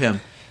 Hank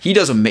Pym.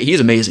 He's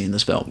amazing in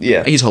this film.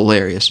 Yeah, he's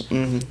hilarious.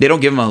 Mm-hmm. They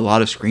don't give him a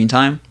lot of screen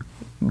time,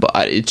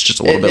 but it's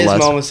just a little bit less.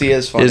 His moments, he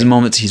is funny. His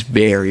moments, he's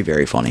very,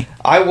 very funny.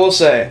 I will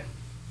say,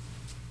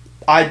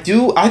 I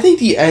think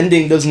the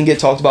ending doesn't get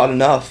talked about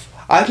enough.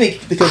 I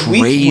think because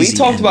we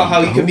talked about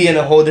how he could be in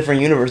a whole different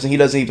universe and he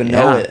doesn't even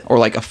know it, or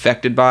like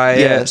affected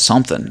by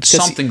something.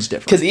 Something's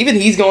different. Because even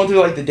he's going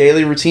through like the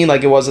daily routine,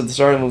 like it was at the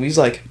start of the movie. He's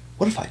like,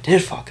 "What if I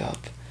did fuck up?"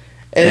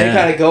 And it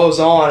kind of goes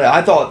on.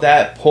 I thought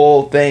that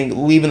whole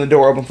thing, leaving the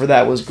door open for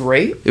that, was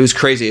great. It was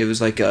crazy. It was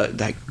like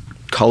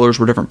colors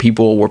were different.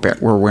 People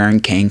were wearing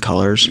Kang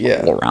colors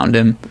all around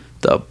him.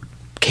 The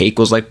cake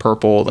was like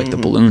purple. Like the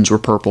balloons were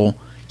purple.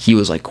 He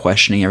was like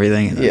questioning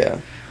everything.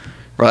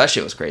 Bro, that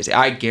shit was crazy.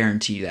 I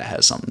guarantee that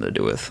has something to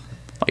do with,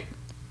 like,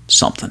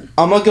 something.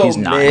 I'm going to go He's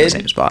mid. not in the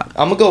same spot.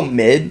 I'm going to go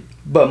mid,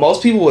 but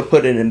most people would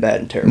put it in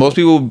bad and terrible. Most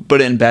people would put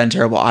it in bad and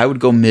terrible. I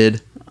would go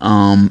mid.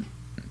 Kang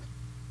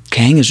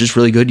is just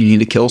really good. You need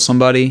to kill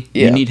somebody.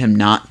 Yeah. You need him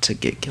not to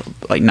get killed,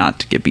 like, not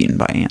to get beaten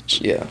by ants.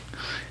 Yeah.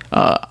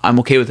 I'm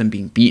okay with him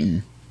being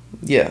beaten.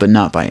 Yeah. But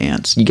not by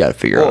ants. You got to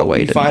figure out a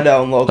way to find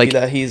out in Loki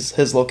that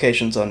his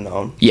location's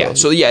unknown. Yeah.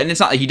 So yeah, and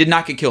it's not he did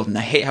not get killed. And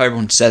I hate how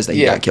everyone says that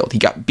he got killed. He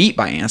got beat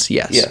by ants.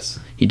 Yes.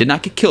 He did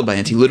not get killed by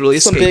ants. He literally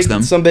escapes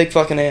them. Some big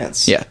fucking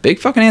ants. Yeah, big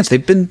fucking ants.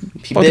 They've been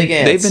big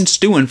ants. They've been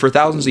stewing for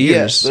thousands of years.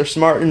 Yes, they're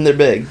smart and they're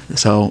big.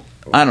 So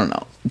I don't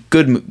know.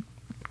 Good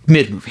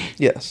mid movie.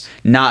 Yes.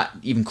 Not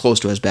even close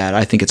to as bad.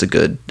 I think it's a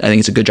good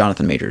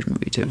Jonathan Majors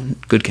movie too.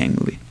 Good Kang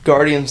movie.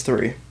 Guardians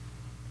 3.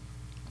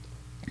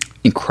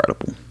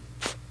 Incredible.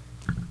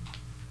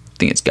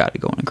 I think it's got to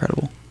go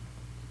incredible.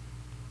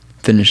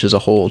 Finishes our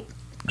whole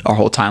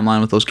timeline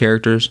with those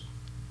characters.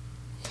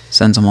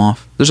 Sends them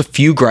off. There's a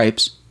few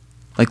gripes.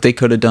 Like they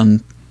could have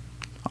done.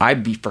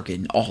 I'd be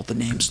forgetting all the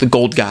names. The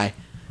gold guy,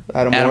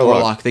 Adam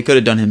Warlock. They could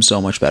have done him so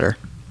much better.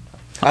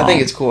 I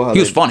think it's cool how he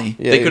was funny.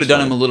 Yeah, they could have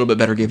done him a little bit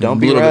better. Give him a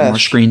little bit more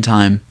screen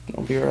time.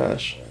 Don't be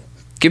rash.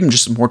 Give him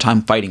just more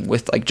time fighting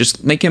with. Like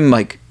just make him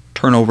like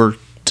turn over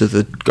to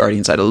the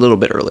Guardian side a little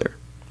bit earlier.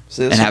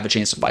 And have a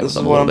chance to fight with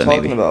them a little bit. This is what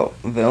I'm talking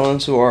about.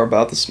 Villains who are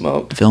about the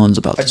smoke. Villains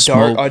about the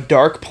smoke. A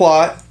dark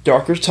plot,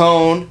 darker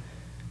tone.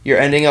 You're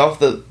ending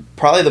off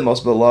probably the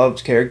most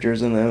beloved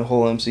characters in the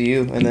whole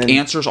MCU, and then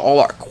answers all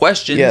our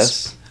questions.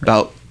 Yes.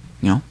 About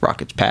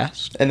Rocket's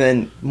past. And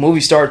then movie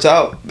starts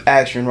out,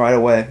 action right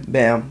away,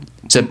 bam.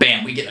 So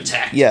bam, we get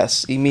attacked.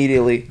 Yes,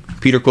 immediately.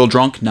 Peter Quill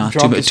drunk,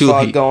 too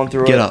late. Going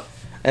through get it. Up.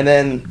 And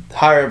then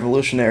High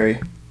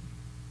Revolutionary.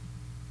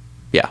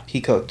 Yeah.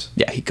 He cooked.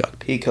 Yeah, he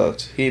cooked.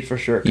 He for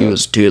sure cooked. He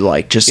was, dude,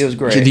 like, just... He was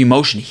great. The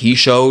emotion he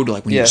showed,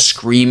 like, when he was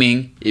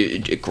screaming,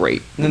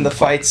 great. And then the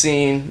fight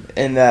scene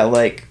in that,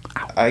 like,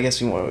 I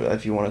guess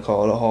if you want to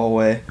call it a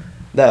hallway,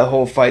 that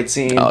whole fight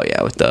scene. Oh,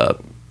 yeah, with the...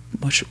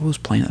 What was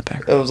playing in the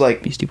background? It was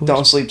like, Beastie Boys?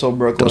 Don't Sleep Till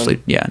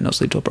Brooklyn. No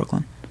Sleep Till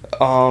Brooklyn.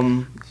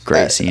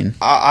 Great scene.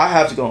 I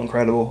have to go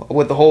incredible.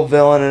 With the whole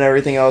villain and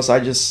everything else,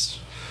 I just...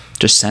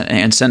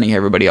 sending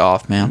everybody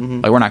off, man.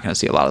 Mm-hmm. Like, we're not going to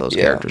see a lot of those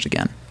characters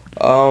again.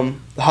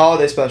 The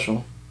holiday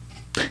special.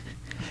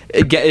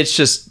 It's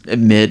just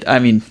mid. I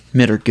mean,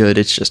 mid or good.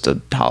 It's just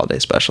a holiday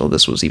special.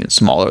 This was even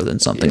smaller than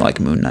something like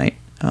Moon Knight.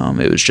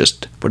 It was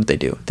just, what did they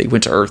do? They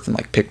went to Earth and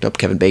like picked up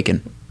Kevin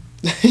Bacon.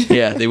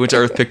 Yeah, they went to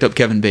Earth, picked up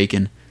Kevin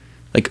Bacon.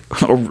 Like,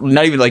 or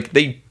not even like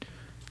they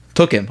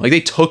took him. Like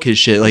they took his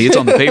shit. Like it's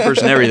on the papers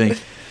and everything.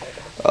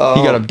 He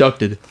got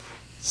abducted.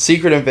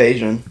 Secret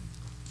Invasion.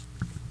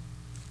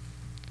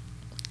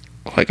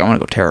 Like I want to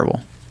go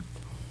terrible.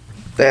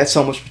 They had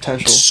so much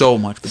potential. So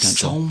much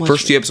potential.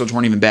 First few episodes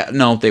weren't even bad.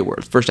 No, they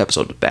were. First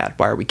episode was bad.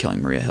 Why are we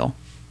killing Maria Hill?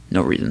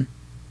 No reason.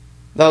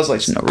 That was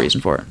like... There's no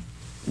reason for it.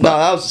 No,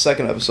 that was the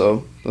second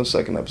episode. The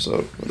second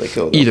episode where they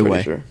killed her. Either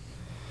way. Sure.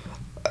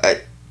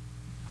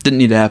 Didn't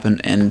need to happen,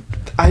 and...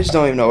 I just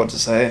don't even know what to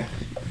say.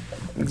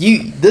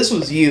 This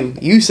was you.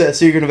 You said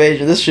Secret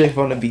Invasion. This shit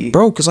gonna be...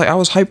 Bro, because like, I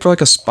was hyped for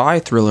like a spy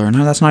thriller, and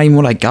that's not even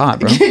what I got,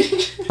 bro.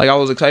 Like, I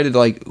was excited,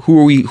 like, I'm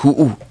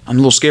a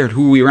little scared.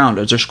 Who are we around?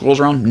 Is there Skrulls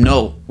around?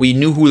 No. We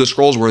knew who the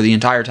Skrulls were the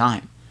entire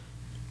time.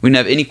 We didn't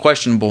have any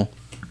questionable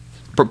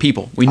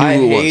people. We knew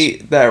who it was. I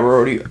hate that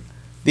Rhodey...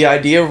 The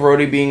idea of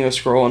Rhodey being a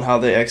Skrull and how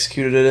they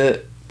executed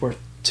it were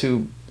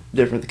two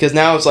different... Because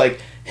now it's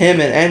like, him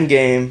in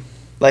Endgame...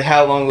 Like,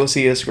 how long was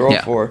he a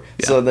Skrull for?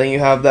 Yeah. So then you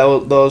have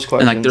those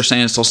questions. And, like, they're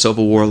saying it's still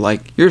Civil War.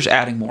 Like, you're just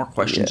adding more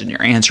questions and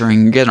you're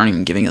answering. You guys aren't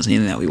even giving us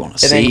anything that we want to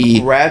see. And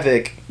then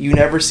Gravik. You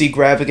never see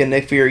Gravik and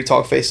Nick Fury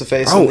talk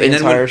face-to-face in the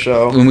entire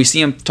show. When we see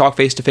him talk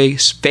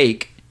face-to-face,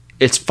 fake,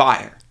 it's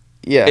fire.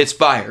 Yeah. It's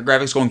fire.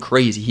 Gravik's going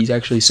crazy. He's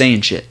actually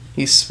saying shit.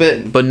 He's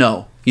spitting. But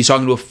no. He's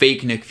talking to a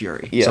fake Nick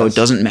Fury. Yes. So it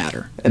doesn't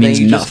matter. It means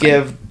nothing. Just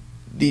give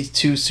these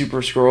two super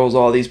Skrulls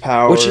all these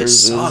powers. Which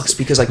sucks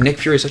because, like, Nick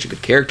Fury is such a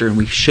good character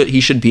and he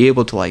should be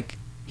able to, like...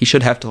 He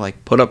should have to,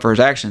 like, put up for his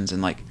actions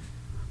and, like,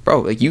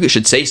 bro, like, he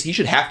should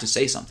have to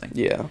say something.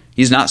 Yeah.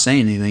 He's not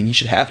saying anything. He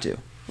should have to.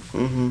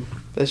 Mm-hmm.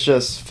 This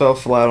just fell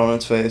flat on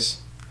its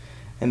face.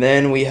 And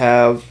then we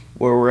have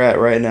where we're at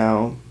right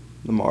now,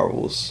 the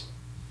Marvels.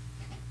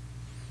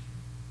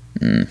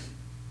 The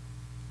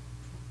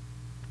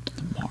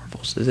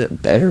Marvels. Is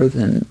it better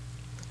than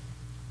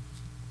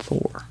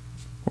Thor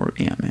or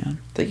Ant-Man?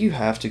 I think you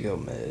have to go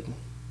mid.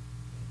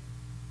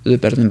 Is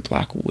it better than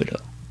Black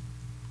Widow?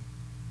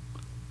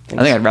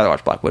 I think I'd rather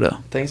watch Black Widow.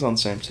 I think it's on the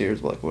same tier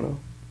as Black Widow.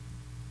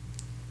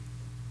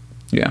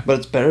 Yeah. But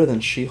it's better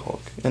than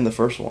She-Hulk in the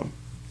first one.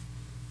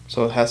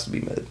 So it has to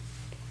be mid.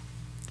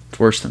 It's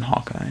worse than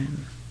Hawkeye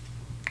and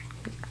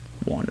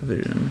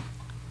WandaVision.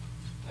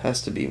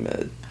 Has to be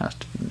mid. Has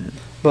to be mid.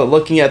 But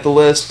looking at the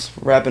list,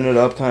 wrapping it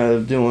up, kind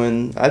of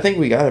doing... I think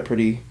we got it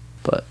pretty...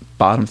 But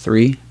bottom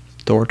 3,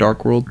 Thor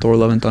Dark World, Thor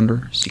Love and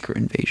Thunder, Secret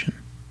Invasion.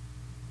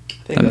 I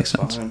think that makes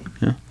sense. Fine.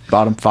 Yeah.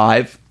 Bottom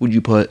 5, would you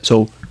put...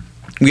 So...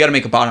 We got to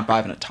make a bottom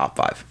 5 and a top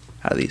 5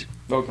 out of these.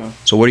 Okay.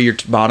 So what are your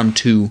bottom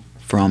 2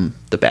 from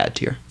the bad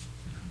tier?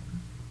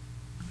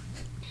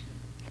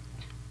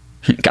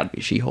 Gotta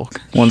be She-Hulk.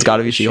 One's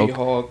gotta be She-Hulk.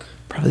 She-Hulk.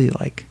 Probably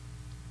like,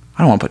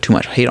 I don't want to put too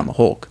much hate on the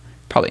Hulk.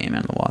 Probably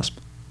Ant-Man and the Wasp.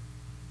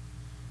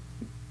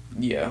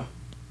 Yeah.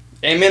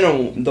 Ant-Man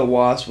and the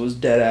Wasp was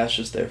dead ass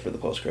just there for the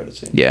post-credit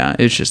scene. Yeah,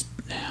 it's just,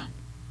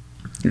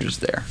 you're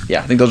just there.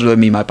 Yeah, I think those are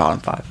my bottom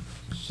 5.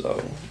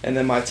 So, and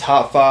then my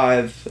top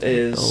 5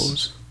 is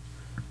Those.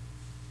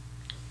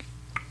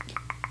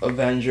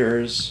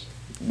 Avengers,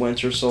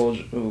 Winter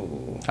Soldier.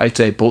 Ooh. I'd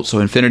say both. So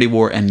Infinity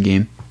War,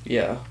 Endgame.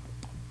 Yeah.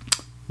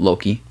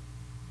 Loki.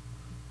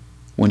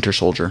 Winter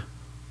Soldier.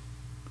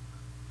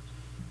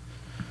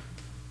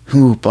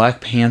 Ooh,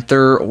 Black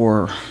Panther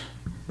or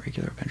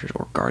regular Avengers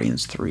or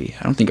Guardians 3.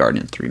 I don't think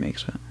Guardians 3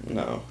 makes it.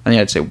 No. I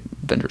think I'd say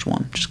Avengers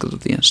 1 just because of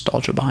the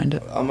nostalgia behind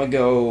it. I'm going to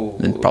go...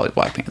 And then probably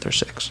Black Panther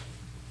 6.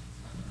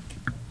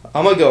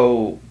 I'm going to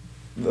go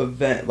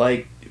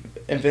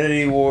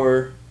Infinity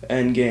War,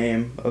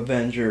 Endgame,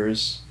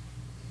 Avengers.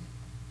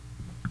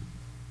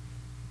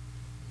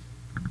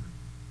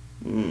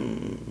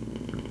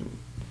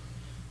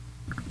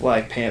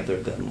 Black Panther,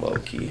 then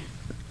Loki.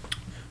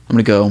 I'm going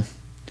to go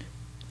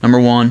number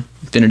 1,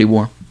 Infinity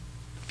War.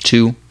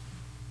 2,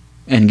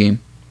 Endgame.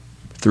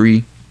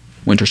 3,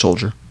 Winter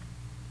Soldier.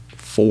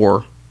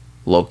 4,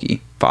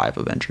 Loki. 5,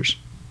 Avengers.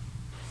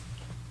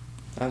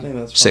 I think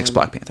that's fine. 6,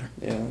 Black Panther.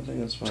 Yeah, I think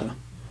that's fine. So.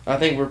 I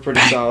think we're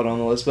pretty solid on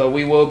the list, but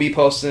we will be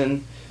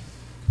posting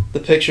the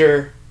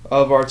picture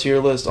of our tier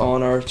list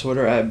on our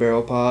Twitter at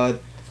BarrelPod.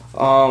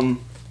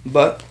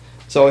 But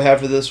that's all we have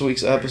for this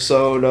week's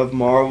episode of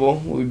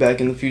Marvel. We'll be back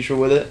in the future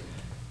with it.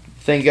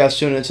 Thank you guys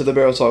for tuning into the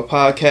Barrel Talk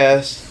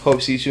podcast. Hope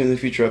to see you in the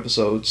future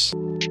episodes.